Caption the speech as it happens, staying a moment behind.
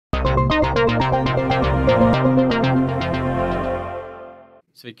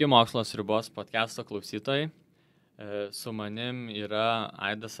Sveiki Mokslas ribos podcast'o klausytojai. Su manim yra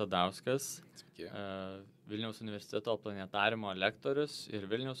Aidas Sadauskas, Vilniaus universiteto planetariumo lektorius ir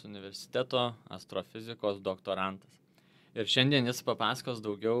Vilniaus universiteto astrofizikos doktorantas. Ir šiandien jis papasakos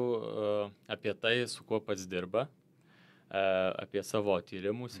daugiau apie tai, su kuo pats dirba, apie savo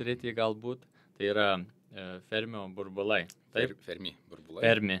tyrimų sritį galbūt. Tai yra Fermio burbulai. Taip? Fermi burbulai.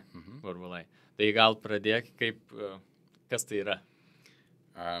 Fermi burbulai. Tai gal pradėk, kas tai yra?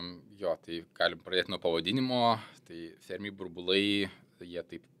 Tai galim pradėti nuo pavadinimo. Tai Fermi burbulai, jie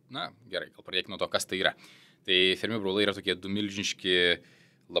taip, gerai, gal pradėkime nuo to, kas tai yra. Tai Fermi burbulai yra tokie du milžiniški,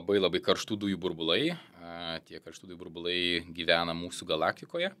 labai karštų dujų burbulai. Tie karštų dujų burbulai gyvena mūsų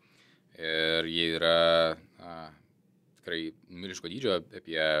galaktikoje ir jie yra tikrai milžiniško dydžio,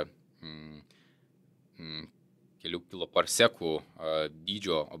 apie kelių kiloparsekų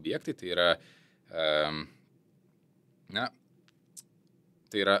dydžio objektai.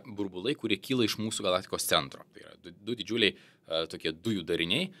 Tai yra burbulai, kurie kyla iš mūsų galaktikos centro. Tai yra du didžiuliai tokie dujų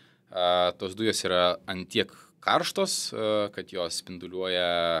dariniai. Tos dujos yra antiek karštos, kad jos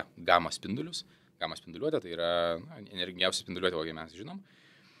spinduliuoja gamma spindulius. Gamma spinduliuotė tai yra energingiausia spinduliuotė, kokią mes žinom.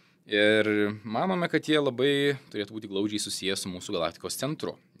 Ir manome, kad jie labai turėtų būti glaudžiai susiję su mūsų galaktikos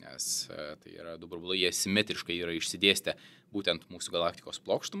centru, nes tai yra du burbulai, jie simetriškai yra išsidėstę būtent mūsų galaktikos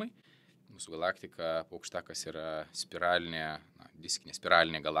plokštumai. Mūsų galaktika paukštakas yra diskinė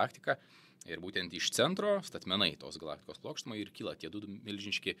spiralinė galaktika ir būtent iš centro statmenai tos galaktikos plokštumai ir kyla tie du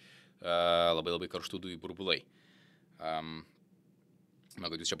milžiniški labai karštų dujų burbulai.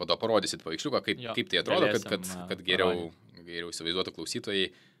 Kad jūs čia po to parodysit paveiksliuką, kaip tai atrodo, kad geriau įsivaizduotų klausytojai.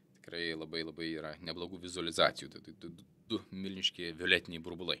 Tikrai labai yra neblogų vizualizacijų, du milžiniški violetiniai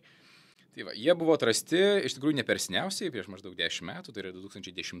burbulai. Tai va, jie buvo atrasti iš tikrųjų ne per seniausiai, prieš maždaug 10 metų, tai yra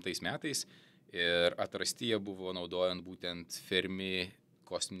 2010 metais, ir atrasti jie buvo naudojant būtent Fermi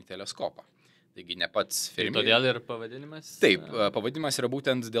kosminį teleskopą. Taigi ne pats Fermi. Tai todėl ir pavadinimas? Taip, pavadinimas yra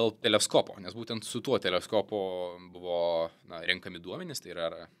būtent dėl teleskopo, nes būtent su tuo teleskopo buvo renkami duomenys, tai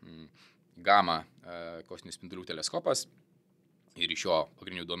yra gamma kosminių spindulių teleskopas. Ir iš jo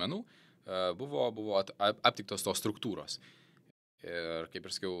pagrindinių duomenų buvo aptiktos tos struktūros. Ir kaip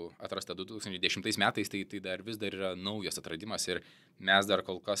ir sakiau, atrasta 2010 metais, tai vis dar yra naujas atradimas ir mes dar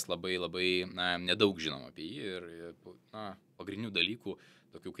kol kas labai nedaug žinom apie jį. Ir pagrindinių dalykų,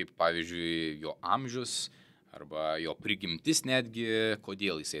 tokių kaip pavyzdžiui jo amžius arba jo prigimtis netgi,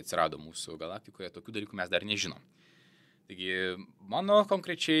 kodėl jisai atsirado mūsų galaktikoje, tokių dalykų mes dar nežinom. Taigi mano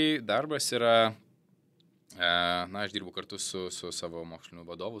konkrečiai darbas yra... Aš dirbu kartu su savo moksliniu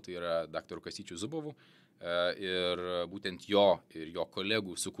vadovu, tai yra daktaru Kastyčiu Zubovu, ir būtent jo ir jo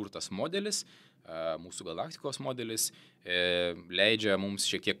kolegų sukurtas modelis, mūsų galaktikos modelis, leidžia mums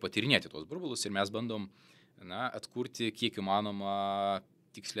šiek tiek patyrinėti tos burbulus ir mes bandom atkurti kiek įmanoma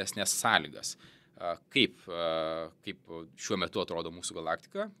tikslesnės sąlygas. Kaip šiuo metu atrodo mūsų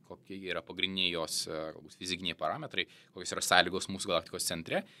galaktika, kokie yra pagrindiniai jos galbūt fizikiniai parametrai, kokios yra sąlygos mūsų galaktikos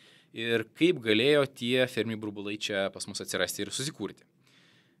centre. Ir kaip galėjo tie Fermi burbulai čia pas mus atsirasti ir susikurti.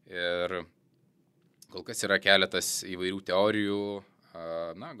 Ir kol kas yra keletas įvairių teorijų,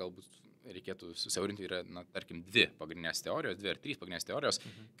 galbūt reikėtų susiaurinti, yra, tarkim, dvi ar trys pagrindinės teorijos,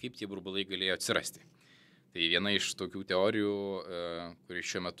 kaip tie burbulai galėjo atsirasti. Tai viena iš tokių teorijų, kuri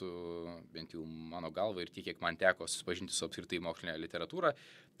šiuo metu, bent jau mano galva ir tiek, kiek man teko susipažinti su apskritai mokslinė literatūra,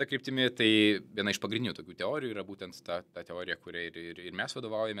 ta kryptimi, tai viena iš pagrindinių tokių teorijų yra būtent ta teorija, kuria ir mes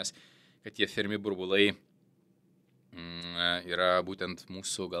vadovaujamės, kad tie Fermi burbulai yra būtent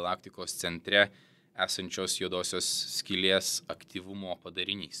mūsų galaktikos centre esančios juodosios skylės aktyvumo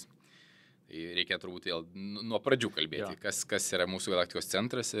padarinys. Tai reikia turbūt nuo pradžių kalbėti, kas yra mūsų galaktikos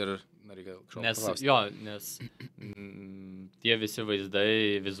centras ir reikia kažko paklausti. Nes tie visi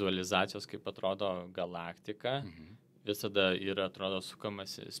vaizdai, vizualizacijos, kaip atrodo galaktika, visada yra, atrodo,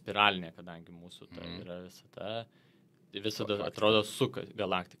 sukamasi spiralinė, kadangi mūsų tai yra visada atrodo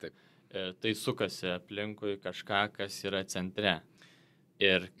galaktika. Tai sukasi aplinkui kažką, kas yra centre.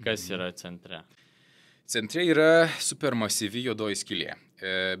 Ir kas yra centre? Centre yra supermasyvi juodoji skylė.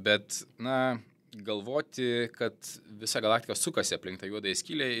 Bet, galvoti, kad visa galaktika sukasi aplink tą juodąją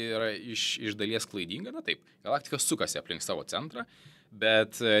skylę yra iš dalies klaidinga. Taip, galaktika sukasi aplink savo centrą,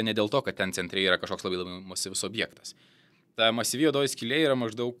 bet ne dėl to, kad ten centre yra kažkoks labai masyvus objektas. Ta masyvi juodoji skylė yra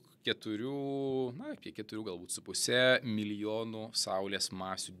maždaug 4,5 milijonų Saulės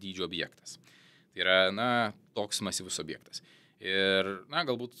masių dydžio objektas. Tai yra, toks masyvus objektas. Ir,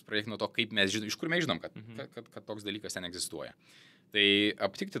 galbūt pradėkime nuo to, kaip mes žinom, iš kur mes žinom, kad toks dalykas ten egzistuoja. Tai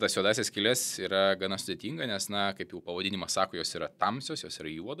aptikti tas juodasias skyles yra gana sudėtinga, nes, kaip jau pavadinimas sako, jos yra tamsios, jos yra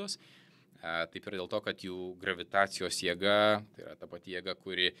juodos. Taip yra dėl to, kad jų gravitacijos jėga, tai yra ta pati jėga,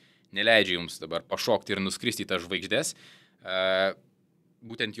 kuri neleidžia jums dabar pašokti ir nuskristi į tas žvaigždės.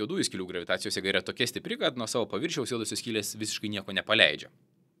 Būtent juodųjų skylių gravitacijos jėga yra tokia stipri, kad nuo savo paviršiaus juodosios skylės visiškai nieko nepaleidžia.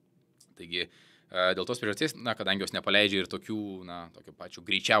 Taigi, dėl tos priežasties, kadangi jos nepaleidžia ir tokio pačio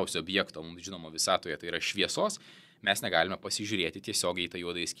greičiausio objekto mums žinomo visatoje, tai yra šviesos, mes negalime pasižiūrėti tiesiogiai į tą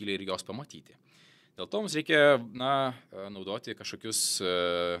juodąją skylę ir jos pamatyti. Dėl to mums reikia naudoti kažkokius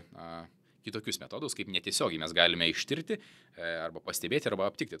kitokius metodus, kaip netiesiogiai mes galime ištirti arba pastebėti arba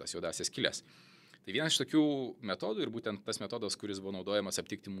aptikti tas juodąsias skyles. Tai vienas iš tokių metodų ir būtent tas metodas, kuris buvo naudojamas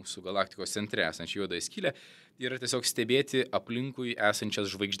aptikti mūsų galaktikos centre esančią juodąją skylę, yra tiesiog stebėti aplinkui esančias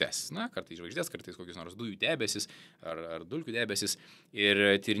žvaigždes. Kartais žvaigždės, kartais kokius nors dujų debesis ar dulkių debesis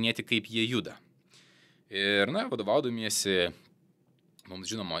ir tyrinėti, kaip jie juda. Ir, vadovaudomiesi mums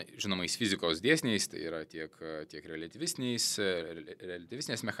žinomais fizikos dėsniais, tai yra tiek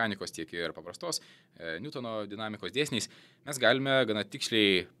reliatyvistinės mechanikos, tiek ir paprastos Newtono dinamikos dėsniais, mes galime gana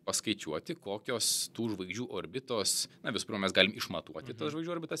tiksliai paskaičiuoti, kokios tų žvaigždžių orbitos, visų pirma, mes galim išmatuoti tas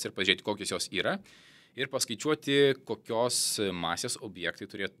žvaigždžių orbitas ir pažiūrėti, kokios jos yra, ir paskaičiuoti, kokios masės objektai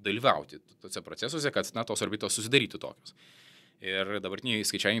turėtų dalyvauti tose procesuose, kad tos orbitos susidarytų tokios. Ir dabartiniai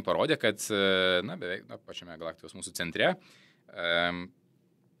skaičiavimai parodė, kad beveik pačiame galaktikos mūsų centre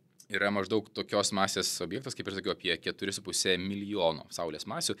yra maždaug tokios masės objektas, kaip ir sakiau, apie 4,5 milijono Saulės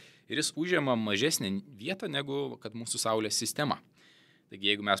masių ir jis užima mažesnę vietą negu kad mūsų Saulės sistema. Taigi,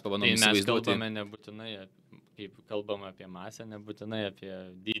 jeigu mes pabandom įsivaizduoti... Tai mes kalbame nebūtinai, kaip kalbame apie masę, nebūtinai apie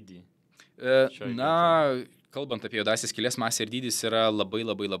dydį. Kalbant apie juodąsias skyles, masė ir dydis yra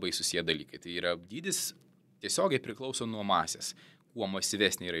labai susiję dalykai. Tai yra dydis tiesiogiai priklauso nuo masės. Kuo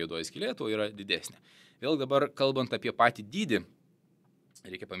masyvesnė yra juodoji skylė, tuo yra didesnė. Vėl dabar, kalbant apie patį dydį,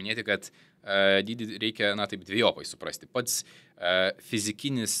 reikia paminėti, kad dydį reikia, taip dviejopai suprasti. Pats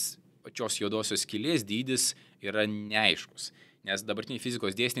fizikinis pačios juodosios skylės dydis yra neaiškus. Nes dabartiniai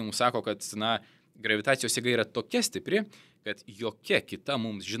fizikos dėsniai mums sako, kad gravitacijos jėga yra tokia stipri, kad jokia kita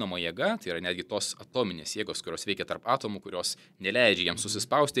mums žinoma jėga, tai yra netgi tos atominės jėgos, kurios veikia tarp atomų, kurios neleidžia jiems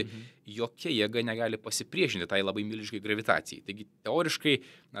susispausti, jokia jėga negali pasipriešinti tai labai milžiniškai gravitacijai. Taigi teoriškai,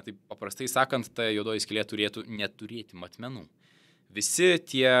 taip paprastai sakant, ta juodoji skylė turėtų neturėti matmenų.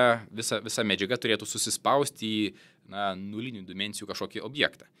 Visa medžiaga turėtų susispausti į nulinių dimensijų kažkokį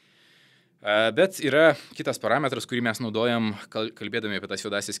objektą. Bet yra kitas parametras, kurį mes naudojam, kalbėdami apie tas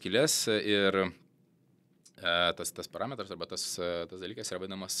juodąsias skyles, ir tas parametras arba tas dalykas yra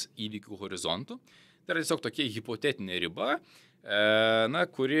vadinamas įvykių horizontu. Tai yra tiesiog tokia hipotetinė riba,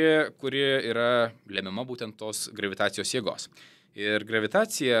 kuri yra lemiama būtent tos gravitacijos jėgos. Ir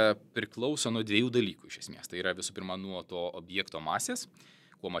gravitacija priklauso nuo dviejų dalykų iš esmės. Tai yra visų pirma nuo to objekto masės.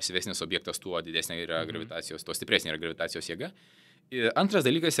 Kuo masyvesnis objektas, tuo didesnė yra gravitacijos, tuo stipresnė yra gravitacijos jėga. Ir antras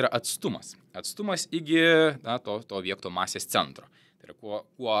dalykas yra atstumas. Atstumas iki to objekto masės centro. Tai yra kuo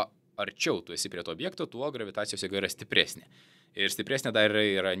arčiau tu esi prie to objekto, tuo gravitacijos jėga yra stipresnė. Ir stipresnė dar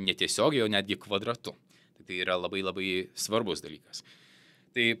yra netiesiogiai, o netgi kvadratu. Tai yra labai svarbus dalykas.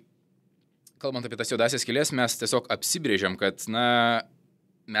 Tai kalbant apie tas juodąsias skyles, mes tiesiog apsibrėžiam, kad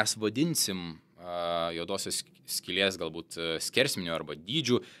mes vadinsim juodosios skylės galbūt skersmeniu arba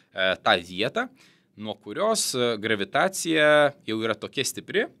dydžiu tą vietą, nuo kurios gravitacija jau yra tokia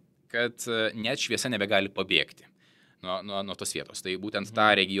stipri, kad net šviesa nebegali pabėgti nuo tos vietos. Tai būtent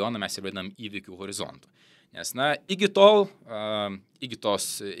tą regioną mes ir vadinam įvykių horizontu. Nes iki tos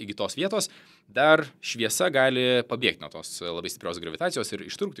vietos dar šviesa gali pabėgti nuo tos labai stiprios gravitacijos ir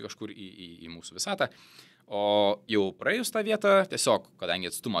ištrūkti kažkur į mūsų visatą. O jau praėjus tą vietą, tiesiog, kadangi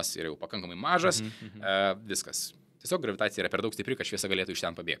atstumas yra jau pakankamai mažas, viskas. Tiesiog gravitacija yra per daug stipri, kad šviesa galėtų iš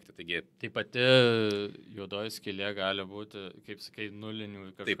ten pabėgti. Taigi, taip pati juodoji skylė gali būti, kaip sakai,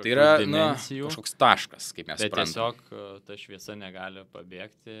 nulinių kažkokių tai yra, dimensijų. Kažkoks taškas, kaip mes suprantame. Bet tiesiog ta šviesa negali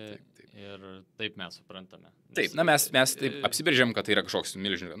pabėgti ir taip mes suprantame. Taip, mes taip apsibrėžiam, kad tai yra kažkoks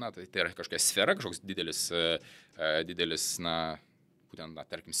milžiniškas, tai yra kažkokia sfera, kažkoks didelis, būtent,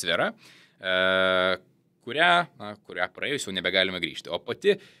 tarkim, sfera, kurią praėjus jau nebegalime grįžti. O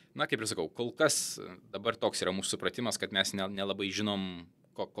pati, kaip ir sakau, kol kas dabar toks yra mūsų supratimas, kad mes nelabai žinom,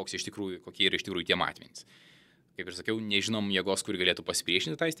 kokie yra iš tikrųjų tie matmenys. Kaip ir sakiau, nežinom jėgos, kuri galėtų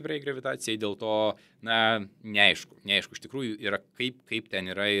pasipriešinti tai stipriai gravitacijai, dėl to, neaišku iš tikrųjų yra kaip ten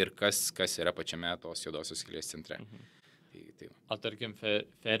yra ir kas yra pačiame tos juodosios skylės centre. O tarkim,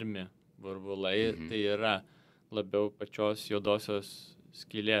 Fermi burbulai, tai yra labiau pačios juodosios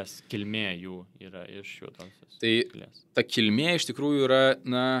skylės, kilmė jų yra iš juodosios skylės. Ta kilmė iš tikrųjų yra,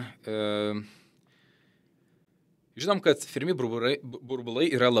 žinom, kad Fermi burbulai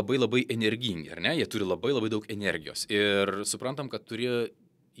yra labai energingi, ar ne? Jie turi labai daug energijos ir suprantam, kad turi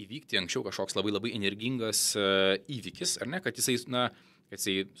įvykti anksčiau kažkoks labai labai energingas įvykis, ar ne, kad jisai, kad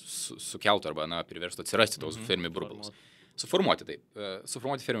jisai sukeltų arba, priverstų atsirasti tos Fermi burbulus. Suformuoti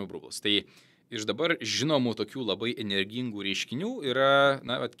Fermi burbulus. Tai iš dabar žinomų tokių labai energingų reiškinių yra,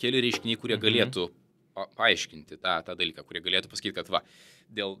 keli reiškiniai, kurie galėtų paaiškinti tą dalyką, kurie galėtų pasakyti, kad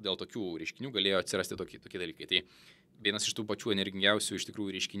dėl tokių reiškinių galėjo atsirasti tokie dalykai. Tai vienas iš tų pačių energingiausių iš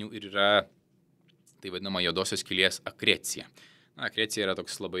tikrųjų reiškinių ir yra tai vadinama juodosios skylės akrecija. Akrecija yra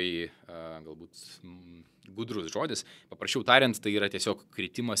toks labai galbūt gudrus žodis. Paprasčiau tariant, tai yra tiesiog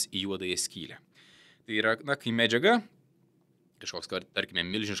kritimas į juodąją skylę. Tai yra, kai medžiaga, kažkoks, tarkime,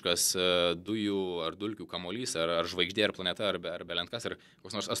 milžiniškas dujų ar dulkių kamuolys, ar žvaigždė, ar planeta, ar belentkas, ar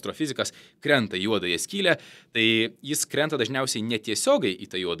koks nors astrofizikas krenta į juodąją skylę, tai jis krenta dažniausiai netiesiogiai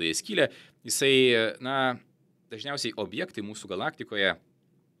į tą juodąją skylę. Jisai, dažniausiai objektai mūsų galaktikoje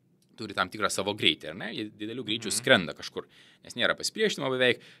turi tam tikrą savo greitį, ar ne? Jie didelių greičių skrenda kažkur, nes nėra pasipriešinimo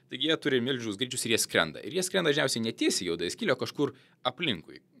beveik, taigi jie turi milžinius greičius ir jie skrenda. Ir jie skrenda dažniausiai netiesiai į juodąją skylę, kažkur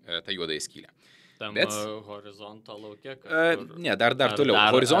aplinkui tą juodąją skylę. Bet horizonto laukia? Ne, dar toliau.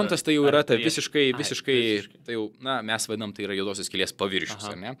 Horizontas tai jau yra ta visiškai, tai jau, mes vadinam, tai yra juodosios skylės paviršius,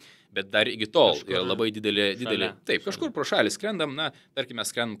 ar ne? Bet dar iki tol yra labai didelė. Taip, kažkur pro šalį skrendam, tarkime,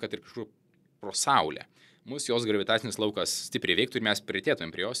 skrendam, kad ir kažkur pro Saulę. Mūsų jos gravitacinis laukas stipriai veiktų ir mes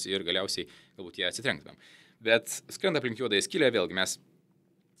prieartėtumėm prie jos ir galiausiai galbūt ją atsitrenktumėm. Bet skrenda aplink juodąją skylę, vėlgi mes,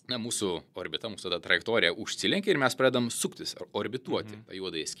 mūsų orbita, mūsų trajektorija užsilenkia ir mes pradedam suktis, orbituoti tą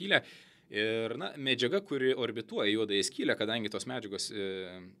juodąją skylę. Ir medžiaga, kuri orbituoja juodąją skylę, kadangi tos medžiagos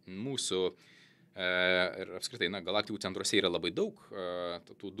mūsų ir apskritai galaktikų centruose yra labai daug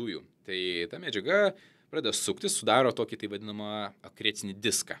tų dujų, tai ta medžiaga pradeda suktis, sudaro tokį tai vadinamą akrecinį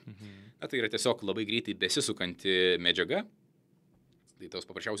diską. Tai yra tiesiog labai greitai besisukanti medžiaga. Tai tos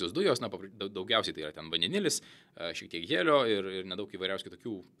paprasčiausios dujos, daugiausiai tai yra ten vandenilis, šiek tiek helio ir nedaug įvairiausių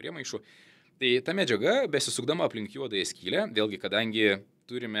kitokių priemaišų. Tai ta medžiaga, besisukdama aplink juodąją skylę, vėlgi, kadangi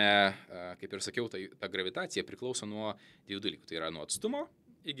turime, kaip ir sakiau, ta gravitacija priklauso nuo dviejų dalykų. Tai yra nuo atstumo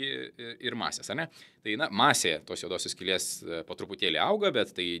ir masės, ne? Tai, masė tos juodosios skylės po truputėlį auga,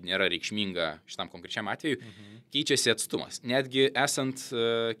 bet tai nėra reikšminga šitam konkrečiam atveju. Keičiasi atstumas. Netgi esant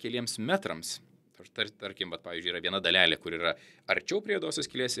keliems metrams, tarkim, pavyzdžiui, yra viena dalelė, kur yra arčiau prie juodosios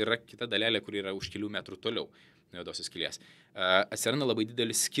skylės, ir yra kita dalelė, kur yra už kelių metrų toliau nuo juodosios skylės. Atsiranda labai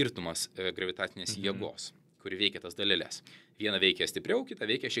didelis skirtumas gravitacinės jėgos, kuri veikia tas dalelės. Viena veikia stipriau, kita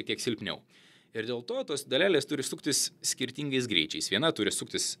veikia šiek tiek silpniau. Ir dėl to tos dalelės turi suktis skirtingais greičiais. Viena turi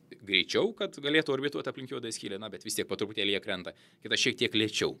suktis greičiau, kad galėtų orbituoti aplink juodąją skylę, bet vis tiek po truputėlį jie krenta. Kita šiek tiek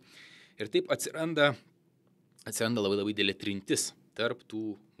lėčiau. Ir taip atsiranda labai labai didelė trintis tarp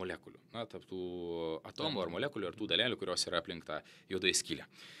tų molekulių, tarp tų atomų ar molekulių ar tų dalelių, kurios yra aplink tą juodąją skylę.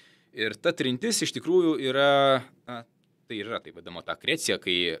 Ir ta trintis iš tikrųjų yra, tai vadinama ta akrecija,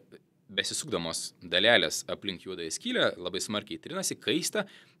 kai besisukdamos dalelės aplink juodąją skylę labai smarkiai trinasi, kaista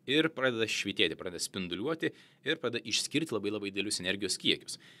ir pradeda švytėti, pradeda spinduliuoti ir pradeda išskirti labai labai didelius energijos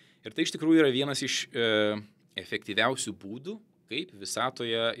kiekius. Ir tai iš tikrųjų yra vienas iš efektyviausių būdų, kaip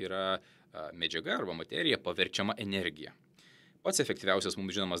visatoje yra medžiaga arba materija paverčiama energija. Pats efektyviausias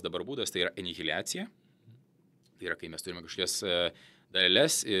mums žinomas dabar būdas tai yra anihiliacija. Tai yra, kai mes turime kažkokias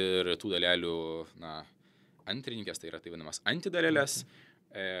dalelės ir tų dalelių antrininkės, tai yra tai vadinamas antidalelės,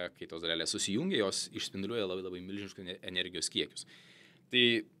 kai tos dalelės susijungia, jos išspinduliuoja labai labai milžiniškus energijos kiekius. Tai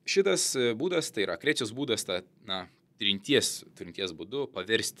šitas būdas, tai yra akrecijos būdas, trinties būdu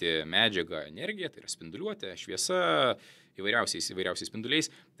paversti medžiagą energiją, tai yra spinduliuotė, šviesa, įvairiausiais spinduliais,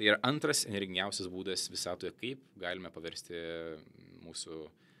 tai yra antras energingiausias būdas visatoje, kaip galime paversti mūsų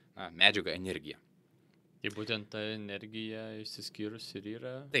medžiagą energiją. Tai būtent ta energija išsiskyrus ir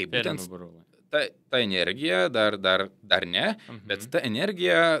yra Fermi burbulai. Ta energija dar ne, bet ta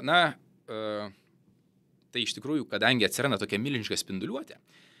energija, tai iš tikrųjų, kadangi atsiranda tokia milžiniška spinduliuotė,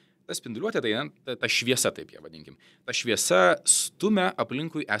 ta spinduliuotė, tai ta šviesa, taip ją vadinkim, ta šviesa stumia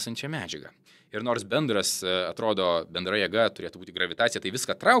aplinkui esančią medžiagą. Ir nors bendra jėga turėtų būti gravitacija, tai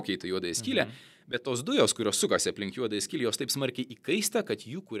viską traukia į tą juodąją skylę, bet tos dujos, kurios sukasi aplink juodąją skylę, jos taip smarkiai įkaista, kad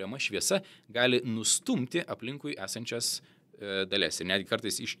jų kuriama šviesa gali nustumti aplinkui esančias dalės ir netgi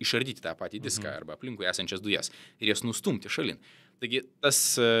kartais išardyti tą patį diską arba aplinkui esančias dujas ir jas nustumti šalin. Taigi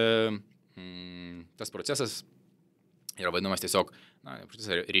tas procesas yra vadinamas tiesiog,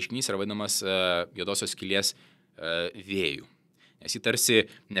 reiškinys yra vadinamas juodosios skylės vėjų. Nes jį tarsi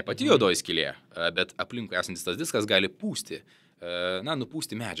ne pati juodoji skylė, bet aplinkui esantis tas diskas gali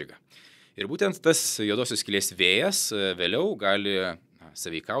nupūsti medžiagą. Ir būtent tas juodosios skylės vėjas vėliau gali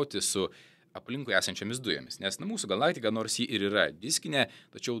sąveikauti su aplinkui esančiamis dujomis. Nes mūsų galaktika, nors ji ir yra diskinė,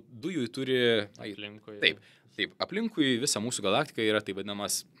 tačiau dujų turi... Aplinkui. Taip, aplinkui visą mūsų galaktiką yra taip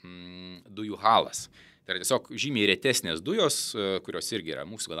vadinamas dujų halas. Tai yra tiesiog žymiai retesnės dujos, kurios irgi yra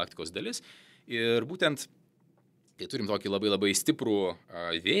mūsų galaktikos dalis. Ir būtent, kai turim tokį labai labai stiprų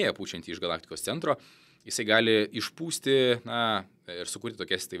vėją pučiantį iš galaktikos centro, jisai gali išpūsti ir sukurti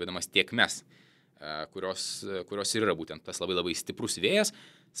tokias tai vadinamas tiekmes, kurios ir yra būtent tas labai labai stiprus vėjas,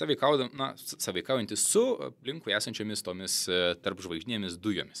 sąveikaujantis su aplinkui esančiomis tomis tarpžvaigždinėmis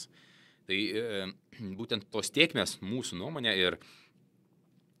dujomis. Tai būtent tos tiekmes mūsų nuomonė ir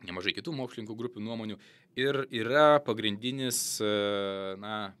nemažai kitų mokslininkų grupių nuomonių ir yra pagrindinis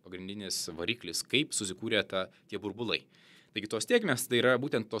variklis, kaip susikūrė tie burbulai. Taigi tos tiekmės tai yra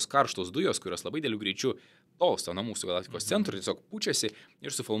būtent tos karštos dujos, kurios labai dėlių greičių tolsta nuo mūsų galaktikos centro, tiesiog pučiasi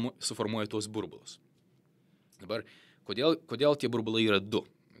ir suformuoja tuos burbulus. Dabar, kodėl tie burbulai yra du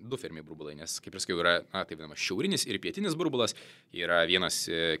Fermi burbulai, nes, kaip ir sakiau, yra taip vadinamas šiaurinis ir pietinis burbulas, vienas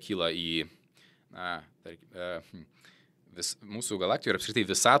kyla į, mūsų galaktikoje ir apskritai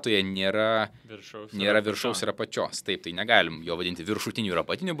visatoje nėra viršaus ir apačios. Taip, tai negalim jo vadinti viršutiniu ir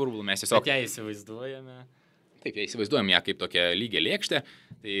apatiniu burbulu, mes tiesiog... Bet ją įsivaizduojame. Taip, įsivaizduojam ją kaip tokią lygią lėkštę,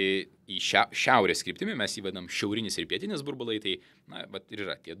 tai į šiaurės kryptimi mes įvedam šiaurinis ir pietinis burbulai, tai, bet ir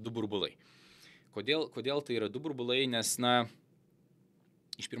yra tie du burbulai. Kodėl tai yra du burbulai, nes,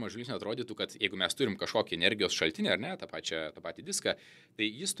 iš pirmo žvilgsnio atrodytų, kad jeigu mes turim kažkokį energijos šaltinį, ar ne, tą patį diską, tai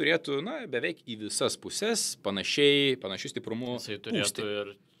jis turėtų, beveik į visas pusės panašiu stiprumu jisai turėtų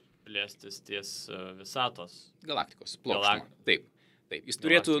ir plėstis ties visatos. Galaktikos plokštumą. Taip. Jis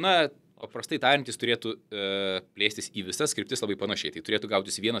turėtų, paprastai tariant, jis turėtų plėstis į visas kryptis labai panašiai. Tai turėtų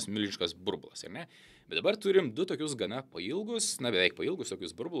gautis vienas milžiniškas burbulas, ar ne? Bet dabar turim du tokius gana pailgus, beveik pailgus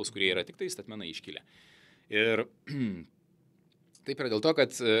tokius burbulus, kurie yra tik tai statmenai iškilę. Ir taip yra dėl to,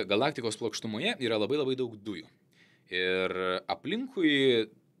 kad galaktikos plokštumoje yra labai labai daug dujų. Ir aplink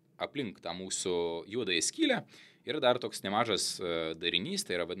tą mūsų juodąją skylę yra dar toks nemažas darinys,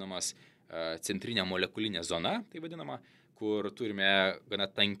 tai yra vadinamas centrinė molekulinė zona, tai vadinama, kur turime gana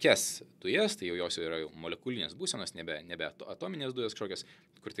tankes dujas, tai jau jos yra molekulinės būsenos, nebe atominės dujos kažkokios,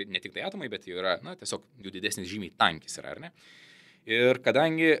 kur tai ne tik tai atomai, bet jau yra, tiesiog jų didesnis žymiai tankis yra, ar ne? Ir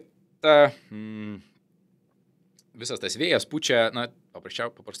kadangi visas tas vėjas pučia,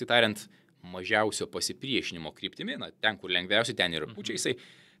 paprastai tariant, mažiausio pasipriešinimo kryptimi, ten, kur lengviausiai, ten ir pučia jisai,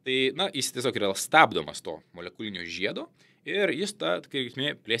 tai, jis tiesiog yra stabdomas to molekulinio žiedo ir jis tą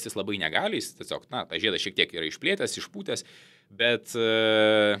kryptimi plėstis labai negali, jis tiesiog, tą žiedą šiek tiek yra išplėtęs, išpūtęs, bet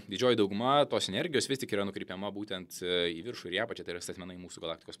didžioji dauguma tos energijos vis tik yra nukreipiama būtent į viršų ir į apačią, tai yra statmenai mūsų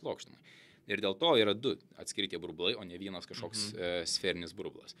galaktikos plokštumai. Ir dėl to yra du atskiri tie burbulai, o ne vienas kažkoks sferinis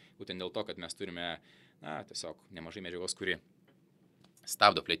burbulas. Būtent dėl to, kad mes turime tiesiog nemažai medžiagos, kuri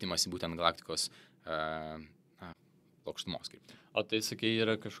stabdo plėtimąsi būtent galaktikos plokštumos kryptimi. O tai, sakai,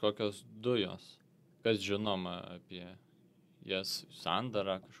 yra kažkokios dujos. Kas žinoma apie jas,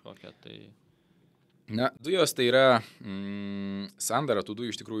 sandarą kažkokią tai... Dujos tai yra, sandara tų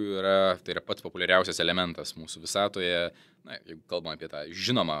dujų iš tikrųjų tai yra pats populiariausias elementas mūsų visatoje, jeigu kalbam apie tą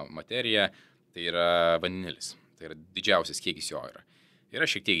žinomą materiją, tai yra vandenilis, tai yra didžiausias kiekis jo yra. Yra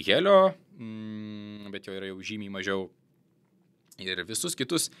šiek tiek helio, bet jo yra jau žymiai mažiau. Ir visus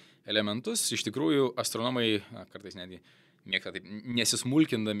kitus elementus iš tikrųjų astronomai kartais netgi mėgsta taip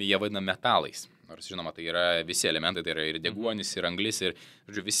nesismulkindami jie vadina metalais. Nors žinoma, tai yra visi elementai, tai yra ir deguonis, ir anglis, ir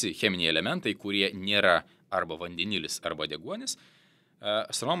visi cheminiai elementai, kurie nėra arba vandenilis, arba deguonis,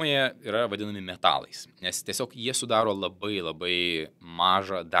 astronomoje yra vadinami metalais, nes tiesiog jie sudaro labai labai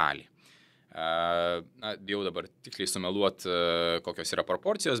mažą dalį. Bijau dabar tiksliai sumeluot, kokios yra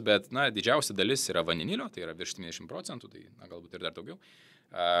proporcijos, bet didžiausia dalis yra vandenilio, tai yra virš 70%, tai galbūt ir dar daugiau.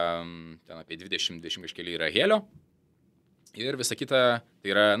 Ten apie 20 kažkeli yra helio. Ir visa kita, tai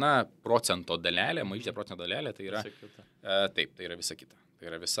yra, procento dalelė, mažytė procento dalelė, tai yra, taip, tai yra visa kita. Tai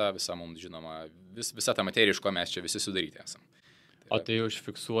yra visa mums žinoma, visa ta materija, iš ko mes čia visi sudaryti esam. O tai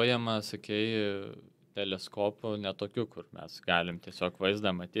užfiksuojama, sakei, teleskopu netokiu, kur mes galim tiesiog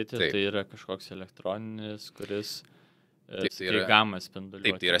vaizdą matyti, taip. Tai yra kažkoks elektroninis, kuris gamą spinduliuoja.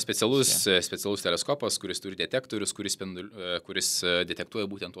 Taip, tai yra specialus teleskopas, kuris turi detektorius, kuris detektuoja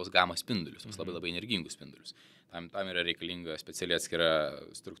būtent tuos gamą spindulius, tuos labai labai energingus spindulius. Tam yra reikalinga speciali atskira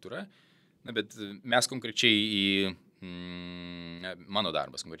struktūra, bet mes konkrečiai mano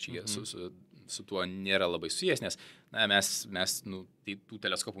darbas konkrečiai su tuo nėra labai susijęs, nes mes tų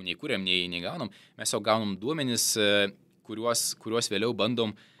teleskopų nei kuriam, nei gaunam, mes jau gaunam duomenis, kuriuos vėliau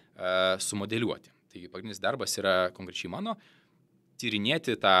bandom sumodeliuoti. Taigi pagrindinis darbas yra konkrečiai mano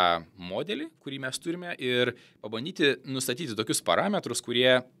tyrinėti tą modelį, kurį mes turime ir pabandyti nustatyti tokius parametrus,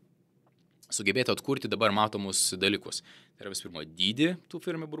 kurie sugebėti atkurti dabar matomus dalykus. Tai yra visų pirma dydį tų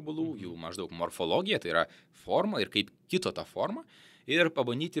Fermi burbulų, jų maždaug morfologiją, tai yra forma ir kaip kito ta forma. Ir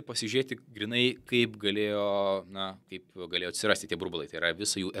pabandyti pasižiūrėti grinai, kaip galėjo atsirasti tie burbulai, tai yra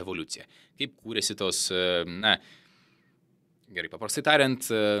visa jų evoliucija. Kaip kūrėsi tos, gerai, paprastai tariant,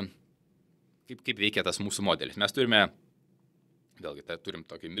 kaip veikia tas mūsų modelis. Mes turime, vėlgi, turim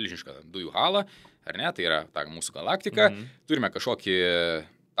tokį milžinišką dujų halą, ar ne, tai yra ta mūsų galaktika, turime kažkokį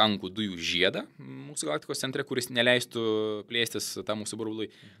tankų dujų žiedą mūsų galaktikos centre, kuris neleistų plėstis tą mūsų burbului.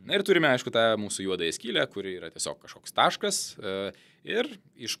 Na ir turime, aišku, tą mūsų juodąją skylę, kuri yra tiesiog kažkoks taškas ir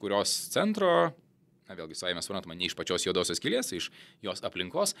iš kurios centro, vėlgi savime suprantama, ne iš pačios juodosios skylės, iš jos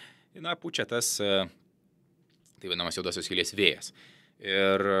aplinkos, pučia tas, tai vadinamas juodosios skylės vėjas.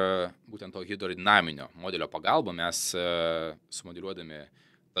 Ir būtent to hidrodinaminio modelio pagalba mes sumodeliuodami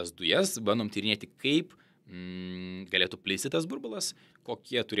tas dujas bandom tyrinėti, kaip galėtų plisti tas burbulas,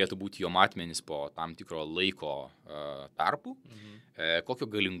 kokie turėtų būti jo matmenys po tam tikro laiko tarpų, kokio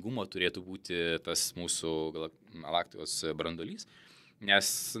galingumo turėtų būti tas mūsų galaktikos branduolys,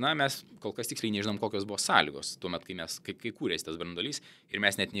 nes mes kol kas tiksliai nežinom, kokios buvo sąlygos tuomet, kai kūrėsi tas branduolys ir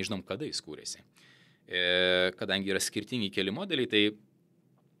mes net nežinom, kada jis kūrėsi. Kadangi yra skirtingi keli modeliai, tai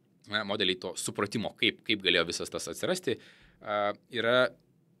modeliai to supratimo, kaip galėjo visas tas atsirasti,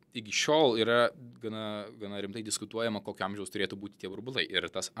 iki šiol yra gana rimtai diskutuojama, kokio amžiaus turėtų būti tie burbulai. Ir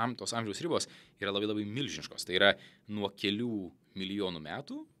tos amžiaus ribos yra labai labai milžiniškos. Tai yra nuo kelių milijonų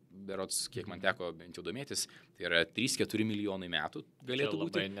metų, berods, kiek man teko bent jau domėtis, tai yra 3-4 milijonai metų galėtų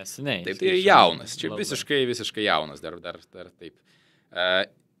būti. Labai neseniai. Taip, tai jaunas. Čia visiškai jaunas, dar taip.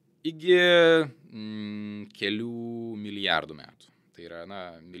 Iki kelių milijardų metų. Tai yra,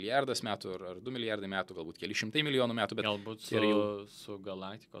 milijardas metų ar 2 milijardai metų, galbūt keli šimtai milijonų metų, bet... Galbūt su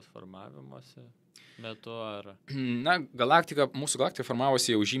galaktikos formavimosi metu, ar... Mūsų galaktika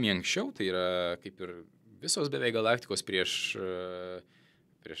formavosi jau žymiai anksčiau, tai yra kaip ir visos beveik galaktikos prieš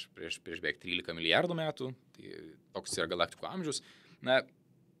beveik 13 milijardų metų, tai toks yra galaktikų amžius.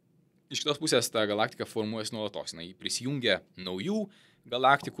 Iš kitos pusės ta galaktika formuojasi nuolatos, jį prisijungia naujų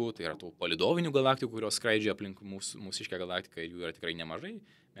galaktikų, tai yra tų palidovinių galaktikų, kurios skraidžia aplink mūsiškę galaktiką ir jų yra tikrai nemažai.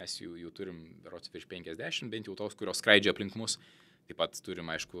 Mes jų turim berods virš 50, bent jau tos, kurios skraidžia aplink mus. Taip pat turim,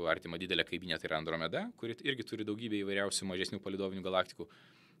 aišku, artimą didelę kaimynę, tai yra Andromeda, kuri irgi turi daugybę įvairiausių mažesnių palidovinių galaktikų.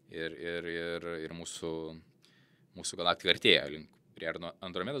 Ir mūsų galaktika artėja prie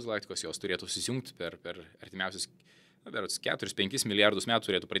Andromedos galaktikos, jos turėtų susijungti per artimiausius 4-5 milijardus metų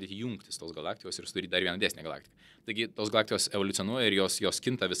turėtų pradėti jungtis tos galaktikos ir sudaryti dar vieną didesnę galaktiką. Taigi tos galaktikos evoliucionuoja ir jos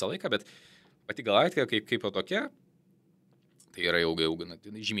kinta visą laiką, bet pati galaktika kaip tokia, tai yra jau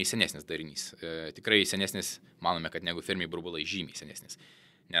žymiai senesnis darinys. Tikrai senesnis, manome, kad negu Fermi burbulai, žymiai senesnis.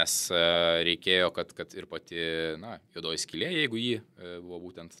 Nes reikėjo, kad ir pati juodoji skylė, jeigu ji buvo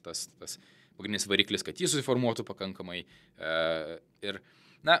būtent tas pagrindinis variklis, kad jį susiformuotų pakankamai. Ir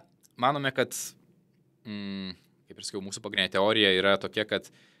manome, kad kaip ir sakiau, mūsų pagrindinė teorija yra tokia, kad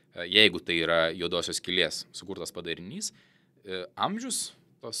jeigu tai yra juodosios skylės sukurtas padarinys, amžius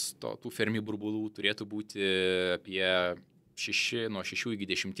tų Fermi burbulų turėtų būti apie nuo 6 iki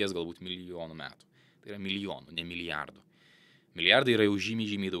 10 galbūt milijonų metų. Tai yra milijonų, ne milijardų. Milijardai yra jau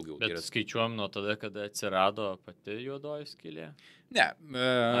žymiai daugiau. Bet skaičiuojam nuo tada, kada atsirado pati juodoji skylė? Ne.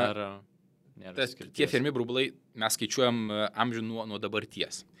 Ar tie Fermi burbulai mes skaičiuojam amžių nuo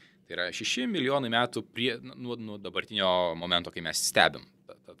dabarties. Tai yra 6 milijonai metų nuo dabartinio momento, kai mes stebim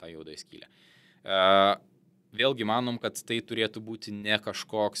tą juodąją skylę. Vėlgi manom, kad tai turėtų būti ne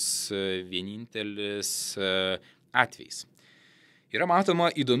kažkoks vienintelis atvejis. Yra matoma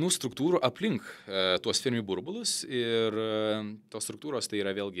įdomių struktūrų aplink tuos Fermi burbulus ir tos struktūros tai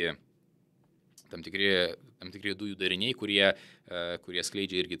yra vėlgi tam tikri dujų dariniai, kurie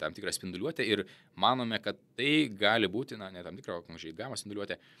skleidžia irgi tam tikrą spinduliuotę ir manome, kad tai gali būti, ne tam tikrą, konkrečiai gamą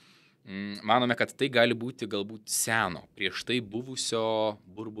spinduliuotę, manome, kad tai gali būti galbūt seno, prieš tai buvusio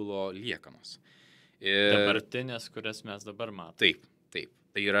burbulo liekanos. Dabartinės, kurias mes dabar matome. Taip.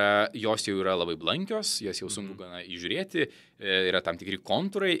 Tai yra, jos jau yra labai blankios, jas jau sunku gana įžiūrėti, yra tam tikri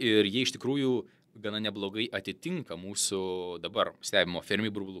kontūrai ir jie iš tikrųjų gana neblogai atitinka mūsų dabar stebimo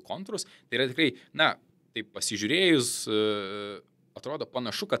Fermi burbulų kontūrus. Tai yra tikrai, taip pasižiūrėjus, atrodo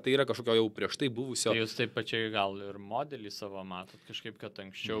panašu, kad tai yra kažkokio jau prieš tai buvusio. Tai jūs taip pačiai gal ir modelį savo matot, kažkaip, kad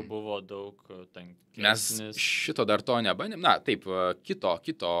anksčiau buvo daug tankesnis. Mes šito dar to nebandėm. Taip, kito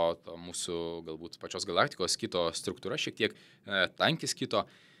mūsų galbūt pačios galaktikos, kito struktūra šiek tiek tankis kito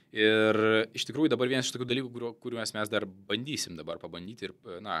Ir iš tikrųjų dabar vienas iš tokių dalykų, kuriuos mes dar bandysim dabar pabandyti ir,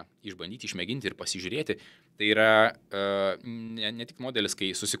 išbandyti, išmėginti ir pasižiūrėti, tai yra ne tik modelis, kai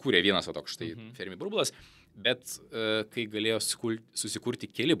susikūrė vienas toks štai Fermi burbulas, bet kai galėjo susikurti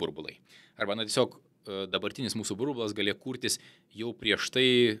keli burbulai. Arba tiesiog dabartinis mūsų burbulas galėjo kurtis jau prieš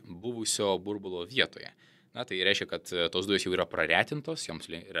tai buvusio burbulo vietoje. Tai reiškia, kad tos dujos jau yra praretintos, joms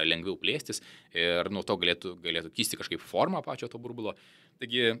yra lengviau plėstis ir nuo to galėtų kisti kažkaip formą pačio to burbulo.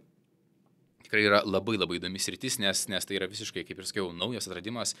 Taigi tikrai yra labai įdomi sritis, nes tai yra visiškai, kaip ir sakiau, naujas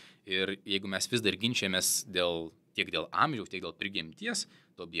atradimas ir jeigu mes vis dar ginčiamės tiek dėl amžiaus, tiek dėl prigimties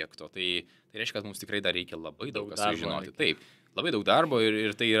to objekto, tai reiškia, kad mums tikrai dar reikia labai daug ką sužinoti. Taip, labai daug darbo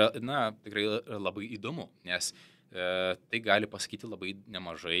ir tai yra, tikrai labai įdomu, nes tai gali pasakyti labai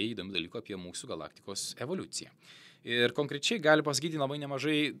nemažai įdomių dalykų apie mūsų galaktikos evoliuciją. Ir konkrečiai gali pasakyti labai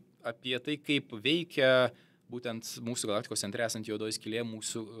nemažai apie tai, kaip veikia būtent mūsų galaktikos centre esant juodoji skylė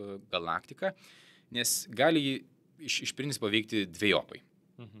mūsų galaktika, nes gali jį iš principo veikti dvejopai.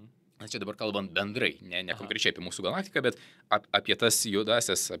 Čia dabar kalbant bendrai, ne konkrečiai apie mūsų galaktiką, bet apie tas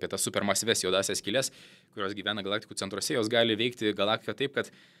supermasyves juodasias skylės, kurios gyvena galaktikų centruose, jos gali veikti galaktiką taip,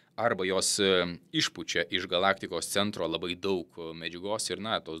 kad arba jos išpučia iš galaktikos centro labai daug medžiagos ir,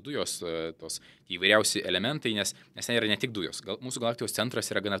 tos dujos, tos įvairiausi elementai, nes ten yra ne tik dujos. Mūsų galaktikos centras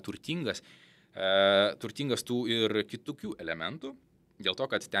yra gana turtingas tų ir kitokių elementų, dėl to,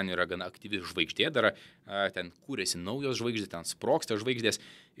 kad ten yra gana aktyvi žvaigždėdara, ten kūrėsi naujos žvaigždės, ten sprogsta žvaigždės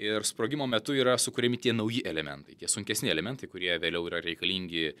ir sprogimo metu yra sukuriami tie nauji elementai, tie sunkesni elementai, kurie vėliau yra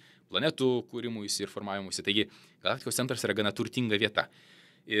reikalingi planetų kūrimuisi ir formavimuisi. Taigi, galaktikos centras yra gana turtinga vieta.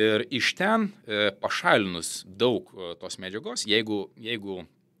 Ir iš ten pašalinus daug tos medžiagos, jeigu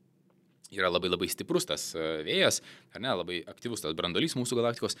yra labai stiprus tas vėjas, ar ne, labai aktyvus tas brandolys mūsų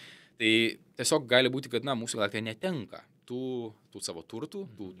galaktikos, tai tiesiog gali būti, kad mūsų galaktika netenka tų savo turtų,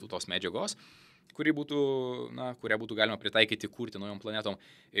 tos medžiagos, kurią būtų galima pritaikyti kurti naujom planetom.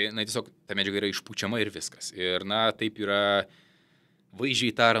 Tiesiog ta medžiaga yra išpučiama ir viskas. Ir taip yra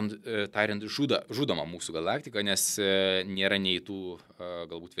vaizdžiai tariant žudoma mūsų galaktika, nes nėra nei tų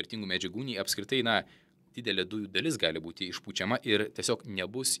galbūt vertingų medžiagų, nei apskritai, didelė dujų dalis gali būti išpučiama ir tiesiog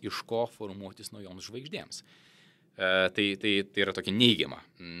nebus iš ko formuotis naujoms žvaigždėms. Tai yra tokia neigiama,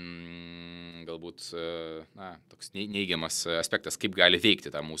 galbūt toks neigiamas aspektas, kaip gali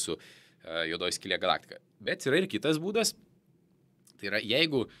veikti tą mūsų juodoji skylė galaktika. Bet yra ir kitas būdas, tai yra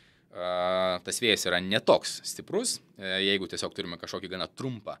jeigu tas vėjas yra netoks stiprus, jeigu tiesiog turime kažkokį gana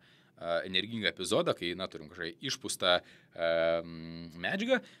trumpą energingą epizodą, kai turim kažkai išpūstą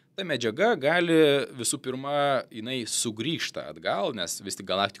medžiagą, ta medžiaga gali visų pirma, jinai sugrįžta atgal, nes vis tik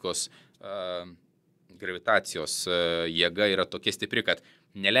galaktikos gravitacijos jėga yra tokia stipri, kad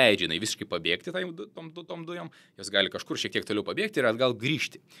neleidžia jinai visiškai pabėgti tom dujom, jos gali kažkur šiek tiek toliau pabėgti ir atgal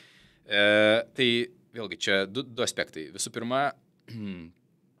grįžti. Tai vėlgi čia du aspektai. Visų pirma,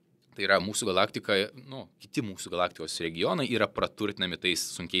 tai yra mūsų galaktika, kiti mūsų galaktikos regionai yra praturtinami tais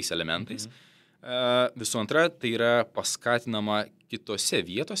sunkiais elementais. Visų antra, tai yra paskatinama kitose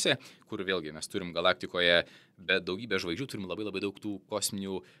vietose, kur vėlgi mes turim galaktikoje be daugybę žvaigždžių, turim labai daug tų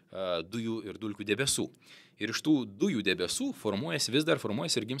kosminių dujų ir dulkių debesų. Ir iš tų dujų debesų vis dar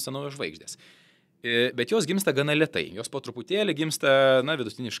formuojasi ir gimsta naujos žvaigždės. Bet jos gimsta gana lėtai. Jos po truputėlį gimsta,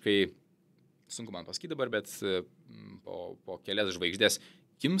 vidutiniškai, sunku man pasakyti dabar, bet po kelias žvaigždės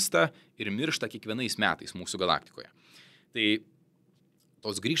gimsta ir miršta kiekvienais metais mūsų galaktikoje. Tai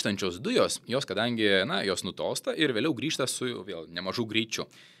tos grįžtančios dujos, jos kadangi, jos nutolsta ir vėliau grįžta su vėl nemažu greičiu.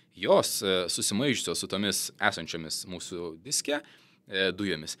 Jos susimaišusios su tomis esančiomis mūsų diske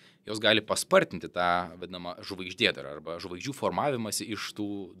dujomis, jos gali paspartinti tą vadinamą žvaigždėdarą arba žvaigždžių formavimąsi iš tų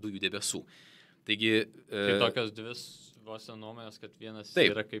dujų debesų. Taigi... Tai tokios dvi vos nuomonės, kad vienas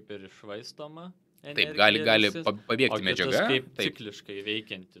yra kaip ir išvaistoma. Taip, gali pabėgti medžiaga. Kaip cikliškai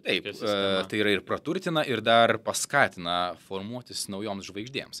veikianti. Taip, tai yra ir praturtina, ir dar paskatina formuotis naujoms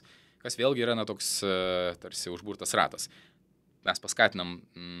žvaigždėms. Kas vėlgi yra toks tarsi užburtas ratas. Mes paskatinam,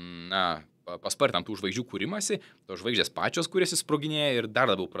 paspartinam tų žvaigždžių kūrimasi, tos žvaigždės pačios kuriasi sproginėja ir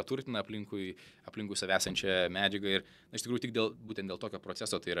dar labiau praturtina aplinkui savesančią medžiagą. Ir iš tikrųjų tik būtent dėl tokio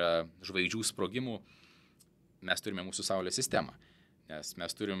proceso, tai yra žvaigždžių sprogimų, mes turime mūsų Saulės sistemą. Nes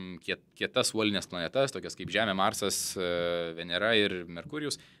mes turim kietas uolinės planetas, tokias kaip Žemė, Marsas, Venera ir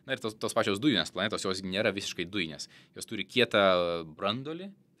Merkurijus. Ir tos pačios dujinės planetos, jos nėra visiškai dujinės. Jos turi kietą brandolį,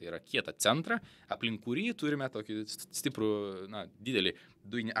 tai yra kietą centrą, aplink kurį turime tokį stiprų, didelį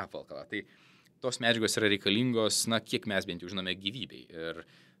dujinį apvalkalą. Tai tos medžiagos yra reikalingos, kiek mes bent jau žinome, gyvybei. Ir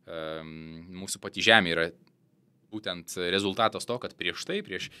mūsų pati Žemė yra būtent rezultatas to, kad prieš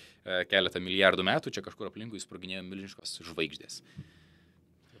keletą milijardų metų čia kažkur aplinkui sproginėjo milžiniškos žvaigždės.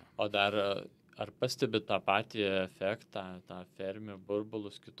 O dar ar pastebi tą patį efektą, tą Fermi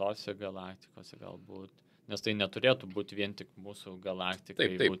burbulus kitose galaktikose galbūt? Nes tai neturėtų būti vien tik mūsų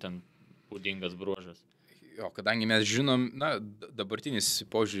galaktikai, Taip. būtent būdingas bruožas. Jo, kadangi mes žinom, dabartinis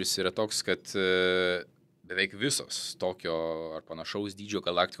požiūris yra toks, kad beveik visos tokio ar panašaus dydžio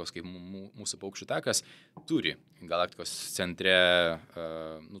galaktikos kaip mūsų paukščių takas turi galaktikos centre,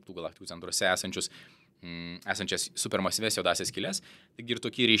 tų galaktikų centruose esančias supermasyvės juodasias skyles. Taigi ir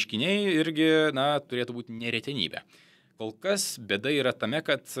tokie reiškiniai irgi, turėtų būti neretenybė. Kol kas bėda yra tame,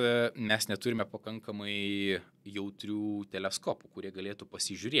 kad mes neturime pakankamai jautrių teleskopų, kurie galėtų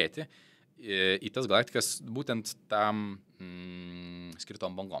pasižiūrėti į tas galaktikas būtent tam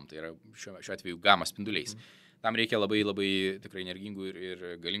skirtom bangom, tai yra šiuo atveju gamma spinduliais. Tam reikia labai tikrai energingų ir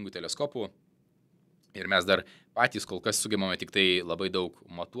galingų teleskopų ir mes dar patys kol kas sugebame tik tai labai daug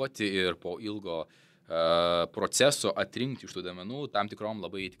matuoti ir po ilgo proceso atrinkti iš tų duomenų tam tikrom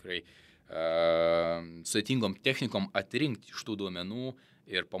labai tikrai sudėtingom technikom atrinkti iš tų duomenų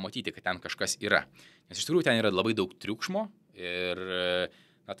ir pamatyti, kad ten kažkas yra. Nes iš tikrųjų ten yra labai daug triukšmo ir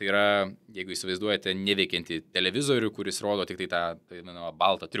tai yra, jeigu įsivaizduojate, neveikiantį televizorių, kuris rodo tik tai tą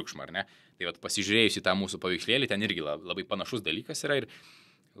baltą triukšmą, ar ne? Tai pasižiūrėjus į tą mūsų paveikslėlį, ten irgi labai panašus dalykas yra ir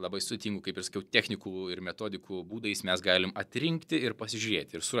labai sudėtingų, kaip ir sakiau, technikų ir metodikų būdais mes galim atrinkti ir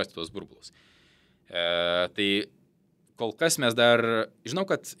pasižiūrėti ir surasti tos burbulus. Tai kol kas mes dar, žinau,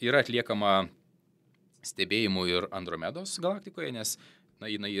 kad yra atliekama stebėjimų ir Andromedos galaktikoje, nes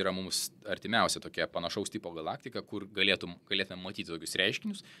jinai yra mums artimiausia tokia panašaus tipo galaktika, kur galėtume matyti tokius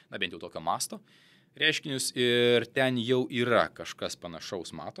reiškinius, bent jau tokio masto reiškinius, ir ten jau yra kažkas panašaus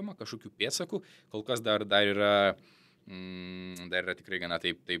matoma, kažkokių pėdsakų, kol kas dar yra tikrai gana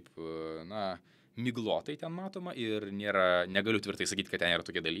taip miglotai ten matoma ir negaliu tvirtai sakyti, kad ten yra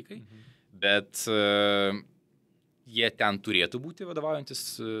tokie dalykai, bet jie ten turėtų būti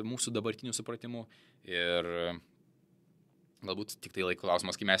vadovaujantis mūsų dabartiniu supratimu ir galbūt tik tai laiko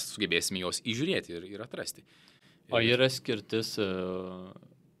klausimas, kai mes sugebėsime juos įžiūrėti ir atrasti. O yra skirtis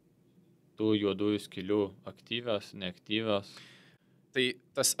tų juodųjų skylių aktyvios, neaktyvios? Tai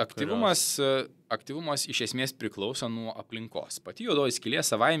tas aktyvumas iš esmės priklauso nuo aplinkos. Pati juodoji skylė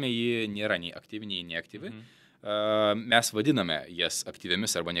savaime ji nėra nei aktyvi, nei neaktyvi. Mes vadiname jas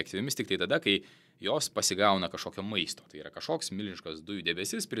aktyviamis arba neaktyviamis tik tai tada, kai jos pasigauna kažkokio maisto. Tai yra kažkoks milžiniškas dujų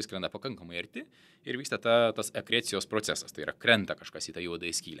debesis, priskrenda pakankamai arti ir vyksta tas akrecijos procesas. Tai yra krenta kažkas į tą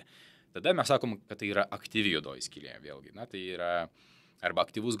juodąją skylę. Tada mes sakom, kad tai yra aktyvi juodoji skylė vėlgi. Tai yra arba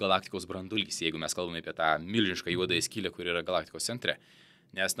aktyvus galaktikos branduolys, jeigu mes kalbame apie tą milžinišką juodąją skylę, kur yra galaktikos centre.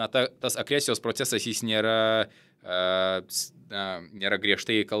 Nes tas akrecijos procesas jis nėra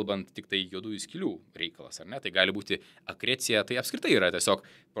griežtai kalbant tik tai juodųjų skylių reikalas, ar ne? Tai gali būti akrecija, tai apskritai yra tiesiog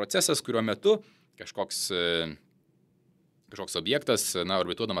procesas, kuriuo metu kažkoks objektas,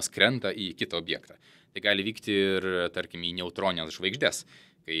 orbituodamas krenta į kitą objektą. Tai gali vykti ir, tarkim, į neutronines žvaigždes,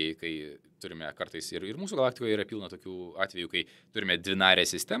 kai turime kartais ir mūsų galaktikoje yra pilna tokių atvejų, kai turime dvinarę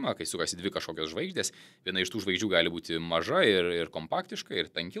sistemą, kai sukasi dvi kažkokios žvaigždės, viena iš tų žvaigždžių gali būti maža ir kompaktiška ir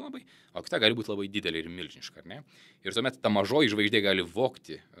tanki labai, o kita gali būti labai didelė ir milžiniška, ar ne? Ir tuomet ta mažoji žvaigždė gali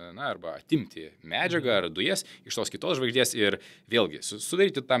vogti, arba atimti medžiagą ar dujas iš tos kitos žvaigždės ir vėlgi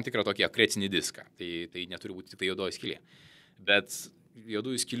sudaryti tam tikrą tokį akrecinį diską. Tai neturi būti tik tai juodoji skylė. Bet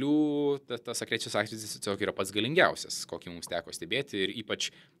juodųjų skylių tas akrecijos atvejis tiesiog yra pats galingiausias, kokį mums teko stebėti ir ypač,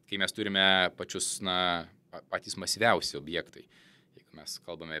 kai mes turime pačius, patys masyviausi objektai. Jeigu mes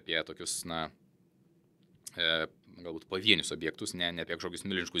kalbame apie tokius, galbūt pavienius objektus, ne apie kažkokius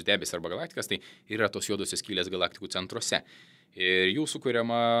milžiniškus debesis arba galaktikas, tai yra tos juodosios skylės galaktikų centruose. Ir jų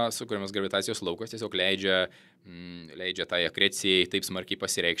sukuriamas gravitacijos laukas tiesiog leidžia tai akrecijai taip smarkiai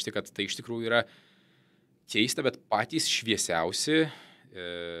pasireikšti, kad tai iš tikrųjų yra keista, bet patys šviesiausi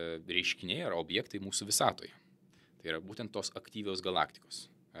reiškiniai ar objektai mūsų visatoje. Tai yra būtent tos aktyvios galaktikos.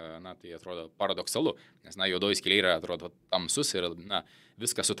 Tai atrodo paradoksalu, nes juodoji skylė yra, atrodo, tamsus ir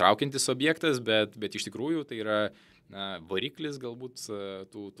viską sutraukiantis objektas, bet iš tikrųjų tai yra variklis galbūt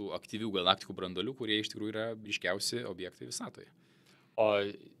tų aktyvių galaktikų branduolių, kurie iš tikrųjų yra ryškiausi objektai visatoje. O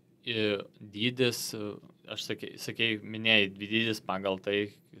dydis, aš minėjai, dydis pagal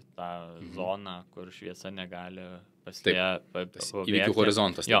tai tą zoną, kur šviesa negali įvykių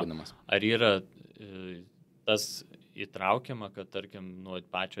horizontas. Ar yra tas įtraukiama, kad, tarkim, nuo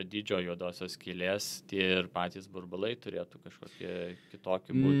pačio dydžio juodosios skylės tie ir patys burbulai turėtų kažkokie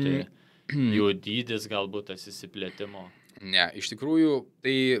kitokie būti, jų dydis galbūt tas įsiplėtimo? Ne, iš tikrųjų,